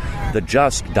exchange. The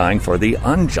just dying for the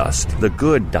unjust, the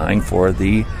good dying for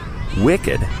the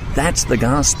wicked. That's the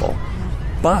gospel.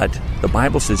 But the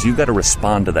Bible says you've got to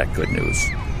respond to that good news.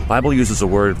 The Bible uses the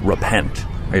word repent.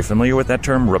 Are you familiar with that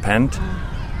term, repent?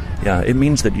 Yeah, it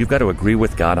means that you've got to agree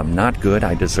with God, I'm not good,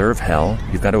 I deserve hell.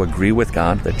 You've got to agree with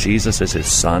God that Jesus is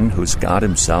his Son, who's God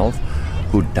himself,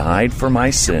 who died for my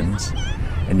sins.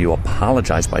 And you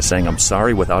apologize by saying, I'm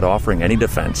sorry, without offering any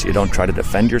defense. You don't try to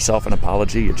defend yourself in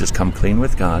apology. You just come clean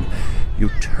with God. You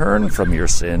turn from your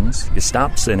sins. You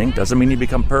stop sinning. Doesn't mean you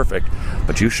become perfect,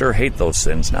 but you sure hate those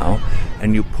sins now.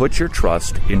 And you put your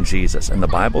trust in Jesus. And the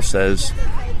Bible says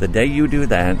the day you do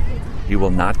that, he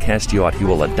will not cast you out. He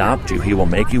will adopt you. He will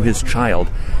make you his child.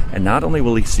 And not only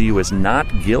will he see you as not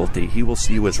guilty, he will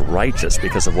see you as righteous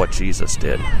because of what Jesus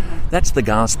did. That's the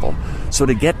gospel. So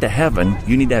to get to heaven,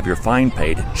 you need to have your fine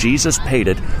paid. Jesus paid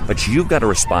it, but you've got to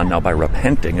respond now by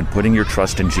repenting and putting your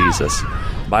trust in Jesus.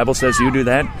 The Bible says you do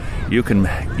that, you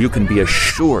can be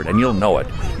assured, and you'll know it.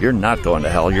 You're not going to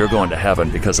hell. You're going to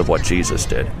heaven because of what Jesus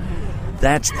did.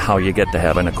 That's how you get to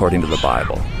heaven according to the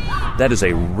Bible. That is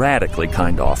a radically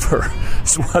kind offer.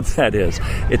 That's what that is.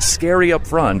 It's scary up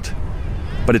front,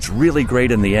 but it's really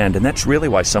great in the end. And that's really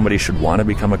why somebody should want to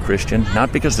become a Christian.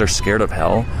 Not because they're scared of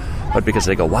hell, but because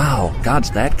they go, wow,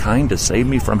 God's that kind to save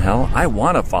me from hell. I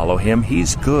want to follow him.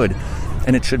 He's good.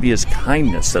 And it should be His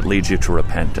kindness that leads you to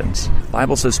repentance. The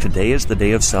Bible says today is the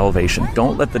day of salvation.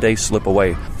 Don't let the day slip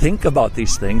away. Think about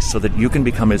these things so that you can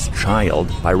become His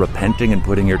child by repenting and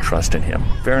putting your trust in Him.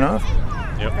 Fair enough?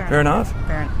 Yep. Fair enough?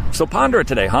 Fair enough. So ponder it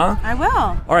today, huh? I will.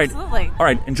 All right. Absolutely. All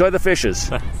right. Enjoy the fishes.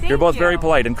 You're both very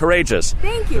polite and courageous.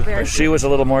 Thank you very much. She was a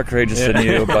little more courageous than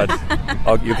you, but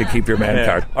you could keep your man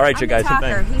card. All right, you guys. I'm the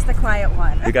talker. He's the quiet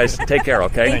one. You guys take care,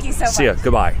 okay? Thank you so much. See ya.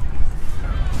 Goodbye.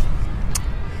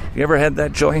 You ever had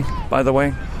that joy, by the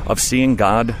way, of seeing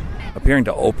God appearing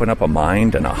to open up a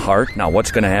mind and a heart? Now,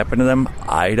 what's going to happen to them?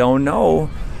 I don't know.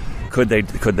 Could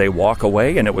they walk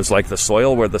away and it was like the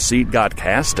soil where the seed got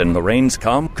cast and the rains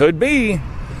come? Could be.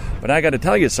 But I got to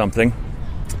tell you something.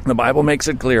 The Bible makes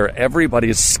it clear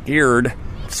everybody's scared.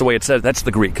 That's the way it says. That's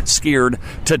the Greek. Scared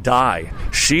to die.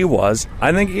 She was.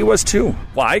 I think he was too.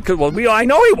 Why? I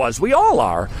know he was. We all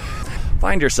are.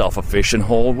 Find yourself a fishing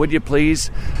hole, would you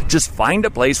please? Just find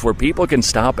a place where people can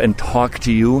stop and talk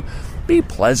to you. Be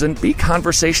pleasant. Be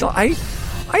conversational. I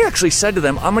actually said to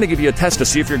them, I'm going to give you a test to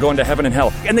see if you're going to heaven and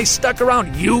hell. And they stuck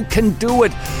around. You can do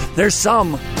it. There's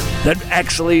some that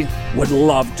actually would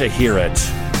love to hear it.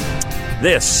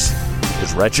 This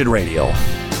is Wretched Radio.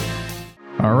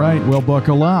 All right, well,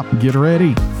 buckle up. Get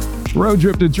ready. Road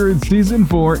Trip to Truth Season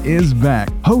 4 is back.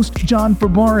 Host John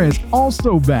Fabar is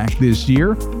also back this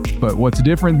year. But what's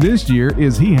different this year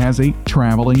is he has a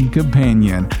traveling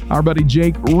companion. Our buddy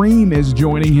Jake Ream is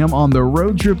joining him on the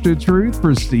Road Trip to Truth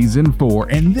for Season 4.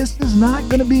 And this is not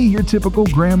going to be your typical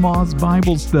grandma's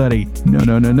Bible study.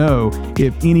 No.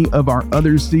 If any of our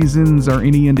other seasons are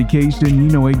any indication, you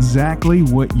know exactly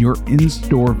what you're in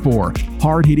store for.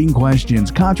 Hard-hitting questions,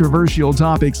 controversial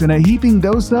topics, and a heaping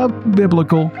dose of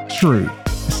biblical truth.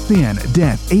 Sin,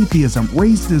 death, atheism,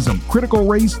 racism, critical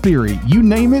race theory, you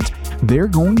name it, they're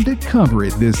going to cover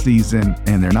it this season,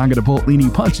 and they're not going to pull any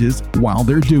punches while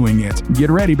they're doing it. Get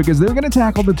ready, because they're going to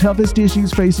tackle the toughest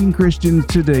issues facing Christians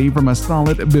today from a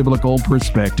solid biblical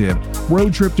perspective.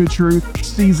 Road Trip to Truth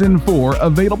Season 4,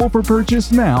 available for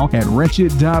purchase now at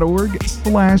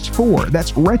wretched.org/4.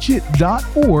 That's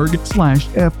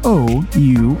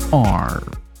wretched.org/FOUR.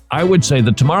 I would say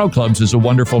the Tomorrow Clubs is a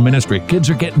wonderful ministry. Kids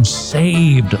are getting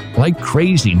saved like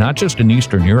crazy, not just in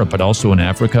Eastern Europe, but also in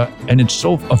Africa. And it's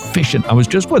so efficient. I was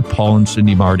just with Paul and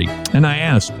Cindy Marty, and I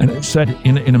asked, and I said,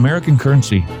 in American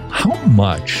currency, how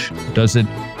much does it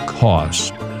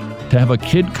cost to have a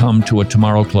kid come to a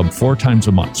Tomorrow Club 4 times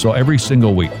a month? So every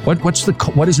single week. What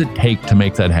does it take to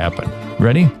make that happen?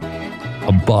 Ready?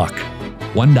 $1.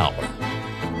 $1.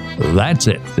 That's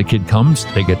it. The kid comes,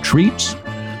 they get treats.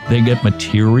 They get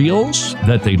materials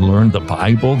that they learn the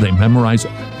Bible. They memorize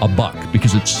 $1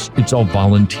 because it's all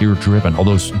volunteer driven. All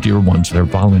those dear ones, they're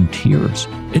volunteers.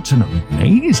 It's an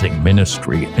amazing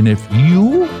ministry. And if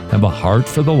you have a heart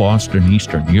for the lost in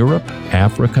Eastern Europe,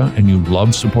 Africa, and you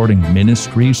love supporting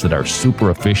ministries that are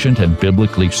super efficient and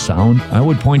biblically sound, I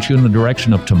would point you in the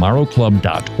direction of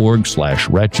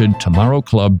tomorrowclub.org/wretched,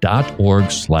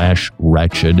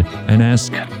 tomorrowclub.org/wretched, and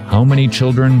ask, how many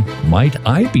children might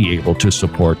I be able to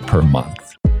support per month?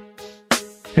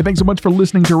 Hey, thanks so much for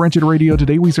listening to Wretched Radio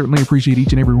today. We certainly appreciate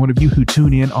each and every one of you who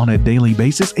tune in on a daily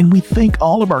basis, and we thank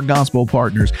all of our gospel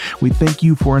partners. We thank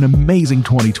you for an amazing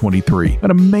 2023, an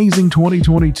amazing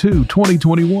 2022,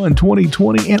 2021,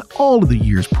 2020, and all of the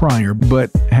years prior.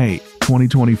 But hey,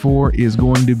 2024 is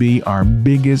going to be our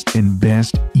biggest and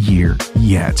best year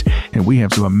yet. And we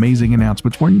have some amazing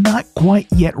announcements we're not quite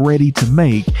yet ready to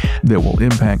make that will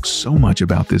impact so much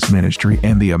about this ministry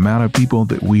and the amount of people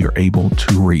that we are able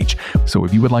to reach. So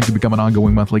if you would like to become an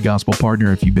ongoing monthly gospel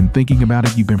partner, if you've been thinking about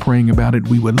it, you've been praying about it,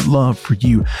 we would love for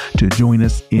you to join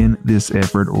us in this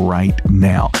effort right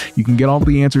now. You can get all of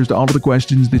the answers to all of the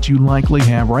questions that you likely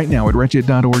have right now at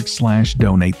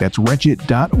wretched.org/donate. That's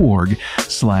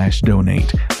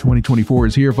wretched.org/donate. 2024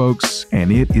 is here, folks,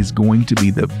 and it is going to be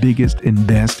the biggest and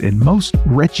best and most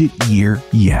wretched year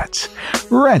yet.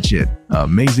 Wretched,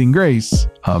 amazing grace,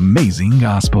 amazing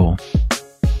gospel.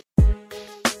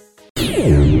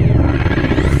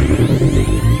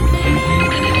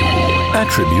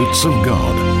 Attributes of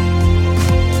God.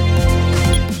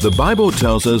 The Bible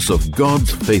tells us of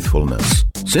God's faithfulness.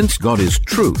 Since God is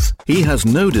truth, He has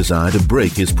no desire to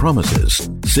break His promises.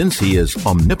 Since He is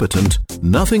omnipotent,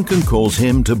 nothing can cause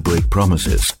Him to break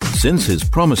promises. Since His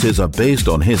promises are based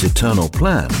on His eternal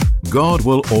plan, God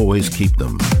will always keep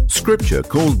them. Scripture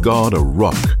calls God a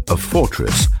rock, a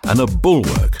fortress, and a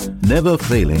bulwark, never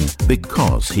failing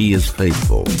because He is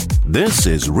faithful. This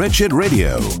is Wretched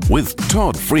Radio with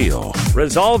Todd Friel.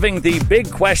 Resolving the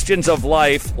big questions of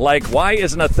life, like why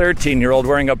isn't a 13-year-old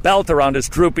wearing a belt around his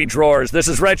droopy drawers? This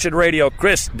is Wretched Radio.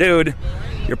 Chris, dude.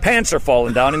 Your pants are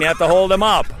falling down and you have to hold them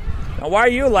up. Now, why are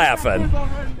you laughing?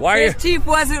 Why are you... His teeth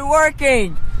wasn't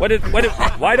working.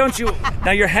 Why don't you...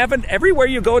 Now, you're having... Everywhere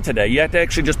you go today, you have to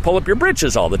actually just pull up your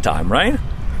britches all the time, right?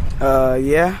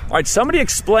 Yeah. All right, somebody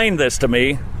explain this to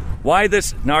me. Why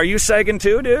this... Now, are you sagging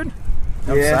too, dude?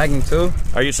 I'm sagging too.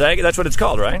 Are you sagging? That's what it's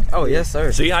called, right? Oh, yes,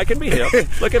 sir. See, I can be hip.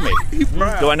 Look at me.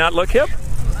 Do I not look hip?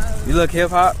 You look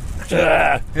hip-hop?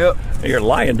 Yep. You're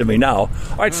lying to me now.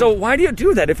 All right, so why do you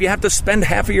do that if you have to spend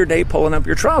half of your day pulling up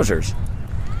your trousers?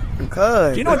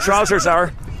 Because. Do you know what trousers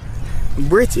are?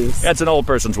 Britches. That's an old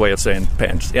person's way of saying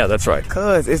pants. Yeah, that's right.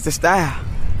 Because it's the style.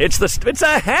 It's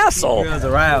a hassle. Girls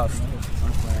aroused.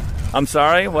 I'm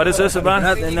sorry, what is this about?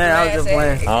 Nothing there, I was just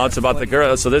playing. Oh, it's about the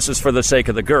girls. So this is for the sake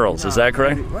of the girls, is that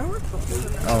correct?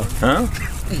 Oh. Huh?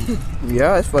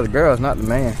 Yeah, it's for the girls, not the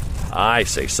man. I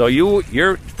see. So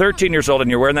you're 13 years old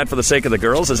and you're wearing that for the sake of the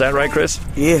girls, is that right, Chris?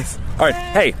 Yes. All right,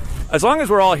 hey, as long as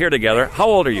we're all here together, how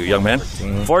old are you, young man?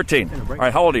 14. All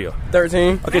right, how old are you?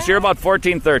 13. Okay, so you're about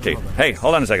 14, 13. Hey,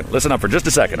 hold on a second. Listen up for just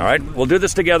a second, all right? We'll do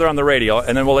this together on the radio,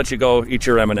 and then we'll let you go eat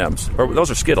your M&Ms. Or those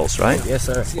are Skittles, right? Yes,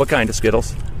 sir. What kind of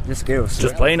Skittles? Just Skittles.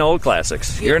 Just plain old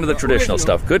classics. You're into the traditional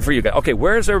stuff. Good for you guys. Okay,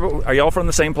 are you all from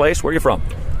the same place? Where are you from?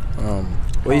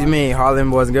 What do you mean,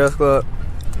 Harlem Boys and Girls Club?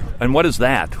 And what is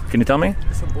that? Can you tell me?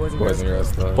 It's a Boys and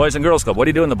Girls Club. Boys and Girls Club. What do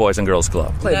you do in the Boys and Girls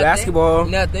Club? Play basketball.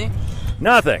 Nothing.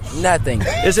 Nothing.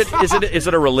 Is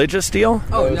it a religious deal?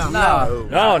 Oh, no.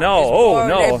 Oh,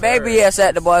 no. Baby is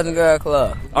at the Boys and Girls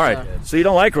Club. All right. So you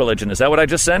don't like religion. Is that what I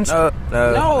just sensed?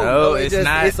 No, it's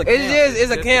not.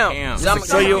 It's a camp.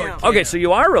 So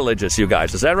you are religious, you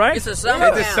guys. Is that right? It's a summer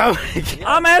camp.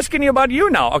 I'm asking you about you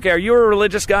now. Okay, are you a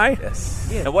religious guy? Yes.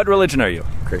 And what religion are you?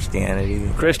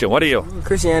 Christianity. Christian. What are you?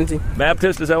 Christianity.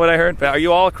 Baptist. Is that what I heard? Are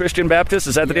you all Christian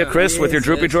Baptist? That the deal, Chris, with your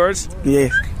droopy drawers?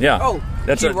 Yes. Yeah. Oh,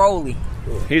 that's it. Rolly.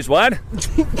 He's what?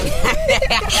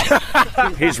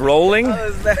 He's rolling?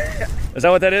 Is that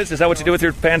what that is? Is that what you do with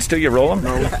your pants too? You roll them?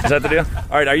 No. Is that the deal?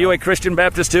 All right, are you a Christian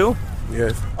Baptist too?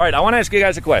 Yes. All right, I want to ask you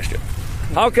guys a question.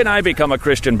 How can I become a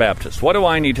Christian Baptist? What do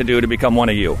I need to do to become one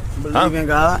of you? Believe in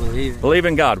God. Believe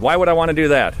in God. Why would I want to do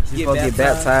that? You're supposed to get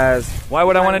baptized. Why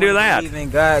would I want to do that? Believe in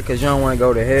God because you don't want to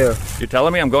go to hell. You're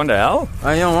telling me I'm going to hell?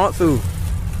 I don't want to.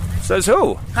 Says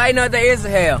who? How you know there is a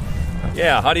hell?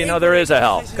 Yeah, how do you know there is a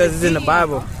hell? Because it's in the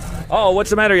Bible. Oh, what's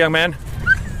the matter, young man?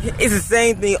 It's the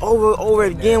same thing over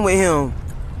again with him.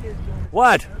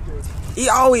 What? He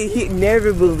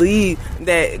never believed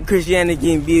that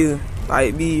Christianity can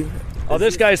be. Oh,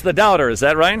 this guy's the doubter, is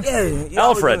that right? Yeah.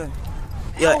 Alfred.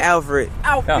 Yeah, Alfred.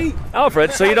 Yeah.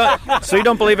 Alfred. So you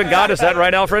don't believe in God, is that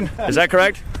right, Alfred? Is that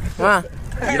correct? Huh?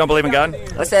 You don't believe in God?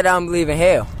 I said I don't believe in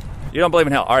hell. You don't believe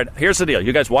in hell. All right, here's the deal.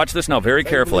 You guys watch this now very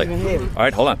carefully. All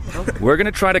right, hold on. We're going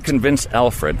to try to convince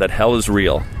Alfred that hell is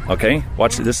real, okay?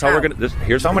 Watch this. Is how we're going to.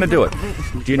 Here's how I'm going to do it.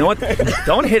 Do you know what?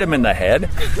 Don't hit him in the head.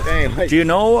 Do you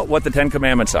know what the Ten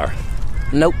Commandments are?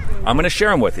 Nope. I'm going to share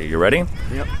them with you. You ready?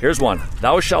 Yep. Here's one.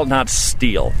 Thou shalt not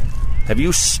steal. Have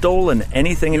you stolen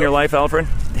anything in your life, Alfred?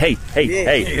 Hey.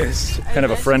 Yes. What kind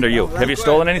of a friend are you? Have you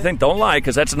stolen anything? Don't lie,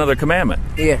 because that's another commandment.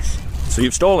 Yes. So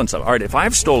you've stolen something. All right, if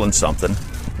I've stolen something,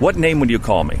 what name would you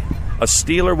call me? A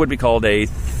stealer would be called a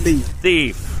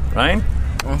thief, right?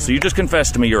 Uh-huh. So you just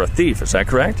confessed to me you're a thief. Is that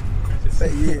correct?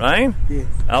 Yes. Right? Yes.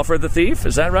 Alfred the thief.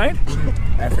 Is that right?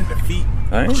 Alfred the thief.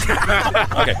 Right?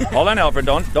 Okay, hold on, Alfred.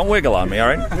 Don't wiggle on me. All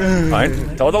right. All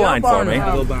right. Toe the line for me,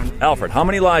 Alfred. How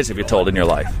many lies have you told in your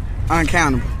life?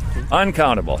 Uncountable.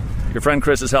 Uncountable. Your friend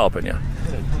Chris is helping you.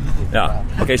 Yeah.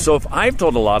 Okay, so if I've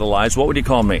told a lot of lies, what would you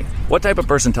call me? What type of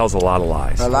person tells a lot of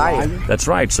lies? A liar. That's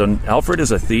right. So Alfred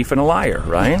is a thief and a liar,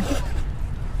 right?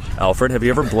 Alfred, have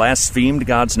you ever blasphemed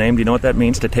God's name? Do you know what that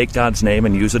means? To take God's name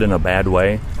and use it in a bad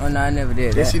way? Oh, no, I never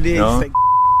did. Yes, you did. No?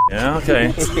 Yeah,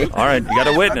 okay. All right, you got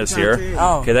a witness here.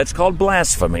 Okay, that's called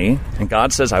blasphemy. And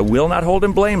God says, I will not hold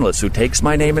him blameless who takes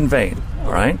my name in vain.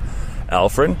 All right?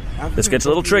 Alfred, this gets a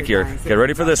little trickier. Get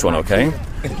ready for this one, okay?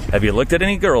 Have you looked at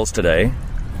any girls today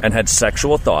and had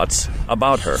sexual thoughts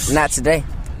about her? Not today.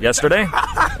 Yesterday?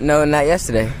 No, not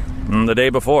yesterday. The day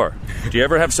before. Do you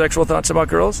ever have sexual thoughts about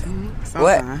girls?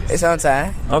 What? It's on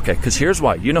time. Okay, because here's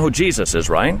why. You know who Jesus is,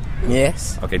 right?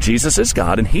 Yes. Okay, Jesus is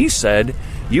God, and he said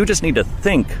you just need to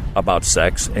think about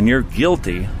sex, and you're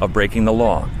guilty of breaking the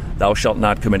law. Thou shalt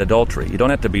not commit adultery. You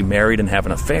don't have to be married and have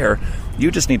an affair.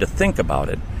 You just need to think about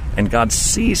it. And God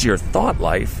sees your thought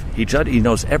life. He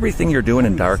knows everything you're doing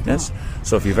in darkness.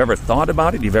 So if you've ever thought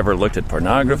about it, you've ever looked at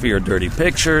pornography or dirty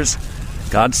pictures,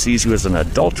 God sees you as an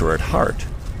adulterer at heart.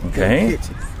 Okay?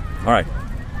 All right.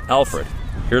 Alfred,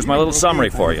 here's my little summary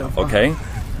for you, okay?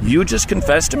 You just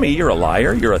confessed to me you're a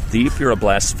liar, you're a thief, you're a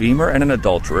blasphemer, and an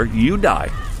adulterer. You die.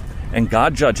 and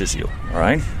God judges you, all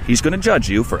right? He's going to judge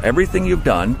you for everything you've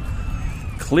done.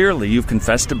 Clearly, you've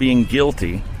confessed to being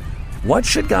guilty. What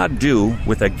should God do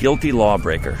with a guilty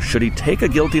lawbreaker? Should he take a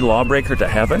guilty lawbreaker to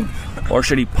heaven, or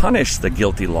should he punish the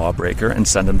guilty lawbreaker and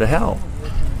send him to hell?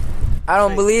 I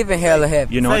don't believe in hell or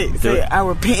heaven. You know what? I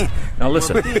repent. Now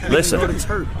listen.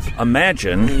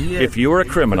 Imagine if you were a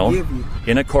criminal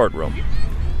in a courtroom,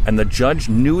 and the judge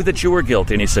knew that you were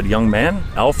guilty, and he said, "Young man,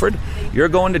 Alfred, you're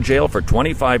going to jail for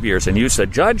 25 years." And you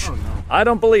said, "Judge, I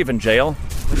don't believe in jail."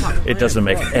 It doesn't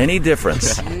make any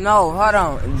difference. No, hold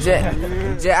on.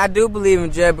 I do believe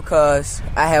in jail because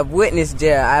I have witnessed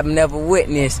jail. I've never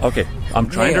witnessed. Okay, I'm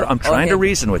trying to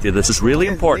reason with you. This is really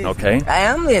important, okay? I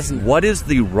am listening. What is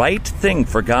the right thing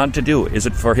for God to do? Is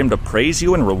it for him to praise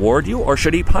you and reward you, or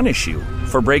should he punish you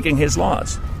for breaking his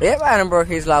laws? Everybody done broke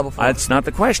his law before. That's not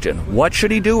the question. What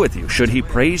should he do with you? Should he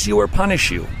praise you or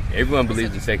punish you? Everyone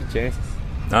believes in second chances.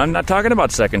 I'm not talking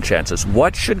about second chances.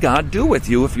 What should God do with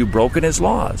you if you've broken his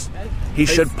laws? He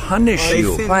should punish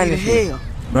you. Punish you.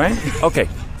 Right? Okay.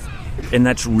 And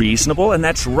that's reasonable and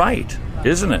that's right,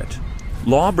 isn't it?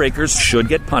 Lawbreakers should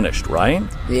get punished, right?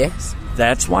 Yes.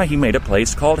 That's why he made a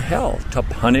place called hell, to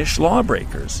punish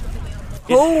lawbreakers.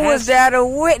 Who was there to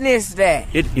witness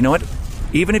that? You know what?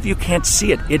 Even if you can't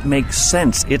see it, it makes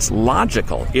sense. It's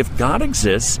logical. If God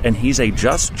exists and he's a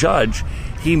just judge,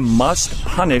 he must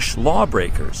punish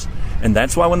lawbreakers. And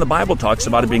that's why when the Bible talks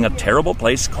about it being a terrible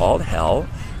place called hell,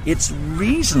 it's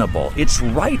reasonable. It's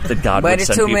right that God would send people there. But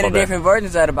it's too many different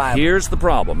versions of the Bible. Here's the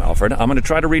problem, Alfred. I'm going to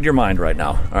try to read your mind right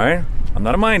now, all right? I'm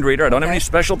not a mind reader. I don't have any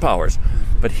special powers.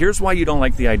 But here's why you don't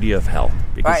like the idea of hell.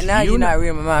 Because right now, you're not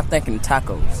reading my mind thinking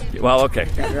tacos. Well, okay.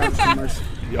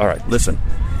 All right, listen.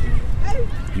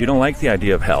 You don't like the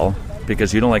idea of hell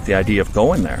because you don't like the idea of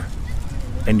going there.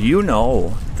 And you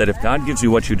know that if God gives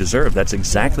you what you deserve, that's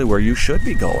exactly where you should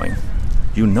be going.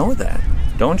 You know that,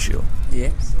 don't you?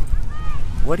 Yes.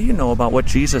 What do you know about what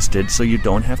Jesus did so you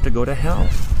don't have to go to hell?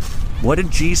 What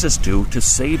did Jesus do to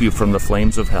save you from the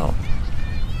flames of hell?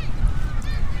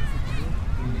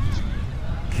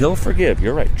 He'll forgive.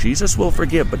 You're right. Jesus will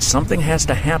forgive, but something has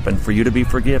to happen for you to be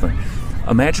forgiven.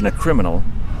 Imagine a criminal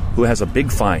who has a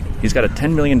big fine. He's got a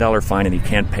 $10 million fine and he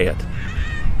can't pay it.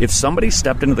 If somebody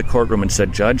stepped into the courtroom and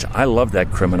said, "Judge, I love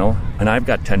that criminal and I've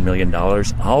got $10 million,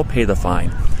 I'll pay the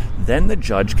fine," then the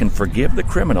judge can forgive the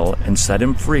criminal and set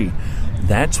him free.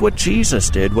 That's what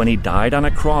Jesus did when he died on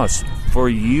a cross for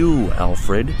you,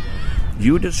 Alfred.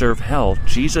 You deserve hell.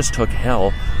 Jesus took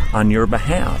hell on your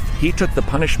behalf. He took the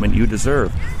punishment you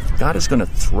deserve. God is going to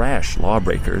thrash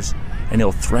lawbreakers, and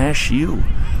he'll thrash you.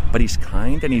 But he's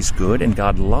kind and he's good, and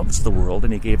God loves the world,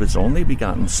 and he gave his only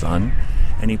begotten Son,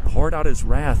 and he poured out his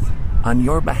wrath on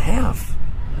your behalf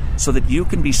so that you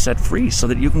can be set free, so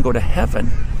that you can go to heaven.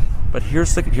 But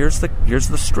here's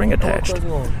the string attached.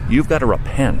 You've got to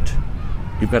repent.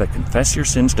 You've got to confess your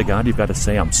sins to God. You've got to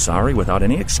say, "I'm sorry," without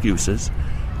any excuses.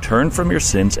 Turn from your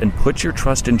sins and put your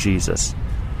trust in Jesus.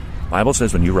 The Bible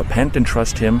says when you repent and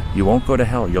trust him, you won't go to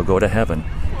hell. You'll go to heaven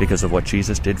because of what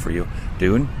Jesus did for you.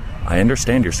 Dude, I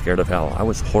understand you're scared of hell. I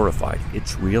was horrified.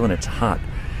 It's real and it's hot.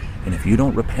 And if you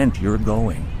don't repent, you're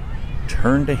going.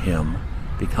 Turn to him.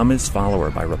 Become his follower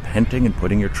by repenting and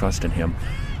putting your trust in him.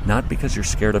 Not because you're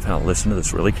scared of hell. Listen to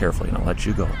this really carefully and I'll let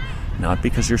you go. Not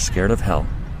because you're scared of hell,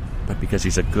 but because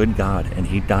he's a good God and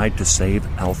he died to save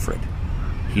Alfred.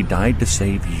 He died to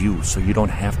save you so you don't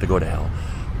have to go to hell.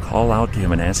 Call out to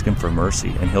him and ask him for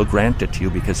mercy, and he'll grant it to you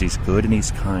because he's good and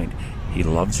he's kind. He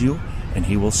loves you and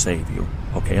he will save you.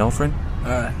 Okay, Alfred?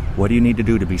 All right. What do you need to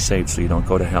do to be saved so you don't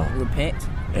go to hell? Repent.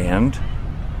 And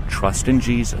trust in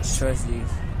Jesus. Trust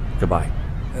Jesus. Goodbye.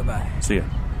 Goodbye. See ya.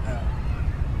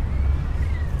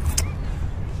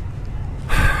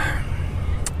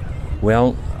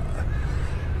 Well,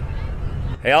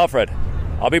 hey, Alfred,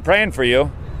 I'll be praying for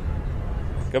you.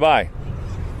 Goodbye.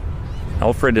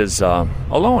 Alfred is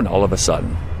alone all of a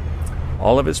sudden.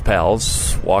 All of his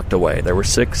pals walked away. There were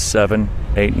 6, 7,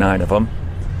 8, 9 of them.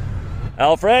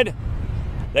 Alfred,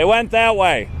 they went that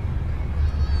way.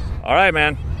 All right,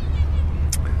 man.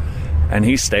 And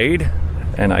he stayed,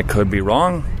 and I could be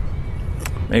wrong.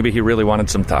 Maybe he really wanted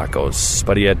some tacos,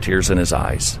 but he had tears in his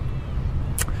eyes.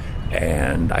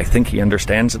 And I think he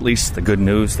understands at least the good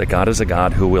news that God is a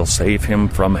God who will save him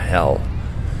from hell.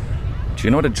 Do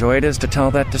you know what a joy it is to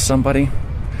tell that to somebody?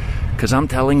 Because I'm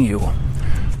telling you,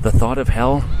 the thought of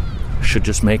hell should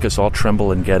just make us all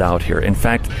tremble and get out here. In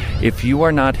fact, if you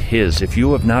are not his, if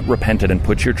you have not repented and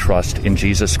put your trust in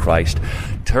Jesus Christ,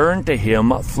 Turn to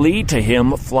him, flee to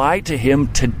him, fly to him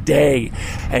today,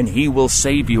 and he will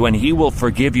save you, and he will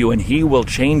forgive you, and he will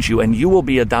change you, and you will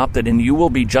be adopted, and you will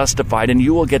be justified, and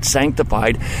you will get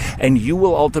sanctified, and you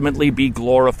will ultimately be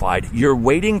glorified. You're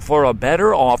waiting for a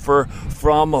better offer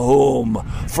from whom?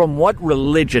 From what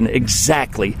religion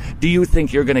exactly do you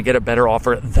think you're going to get a better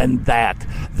offer than that?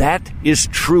 That is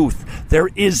truth. There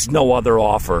is no other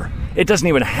offer. It doesn't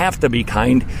even have to be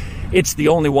kind. It's the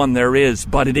only one there is,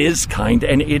 but it is kind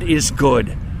and it is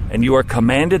good. And you are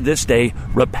commanded this day,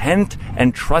 repent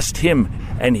and trust him,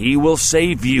 and he will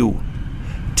save you.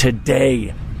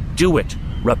 Today, do it.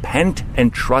 Repent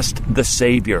and trust the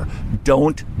Savior.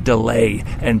 Don't delay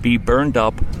and be burned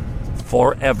up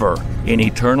forever in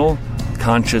eternal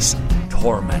conscious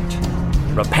torment.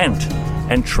 Repent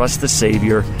and trust the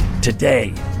Savior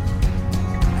today.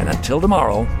 And until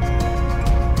tomorrow,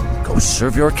 go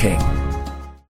serve your King.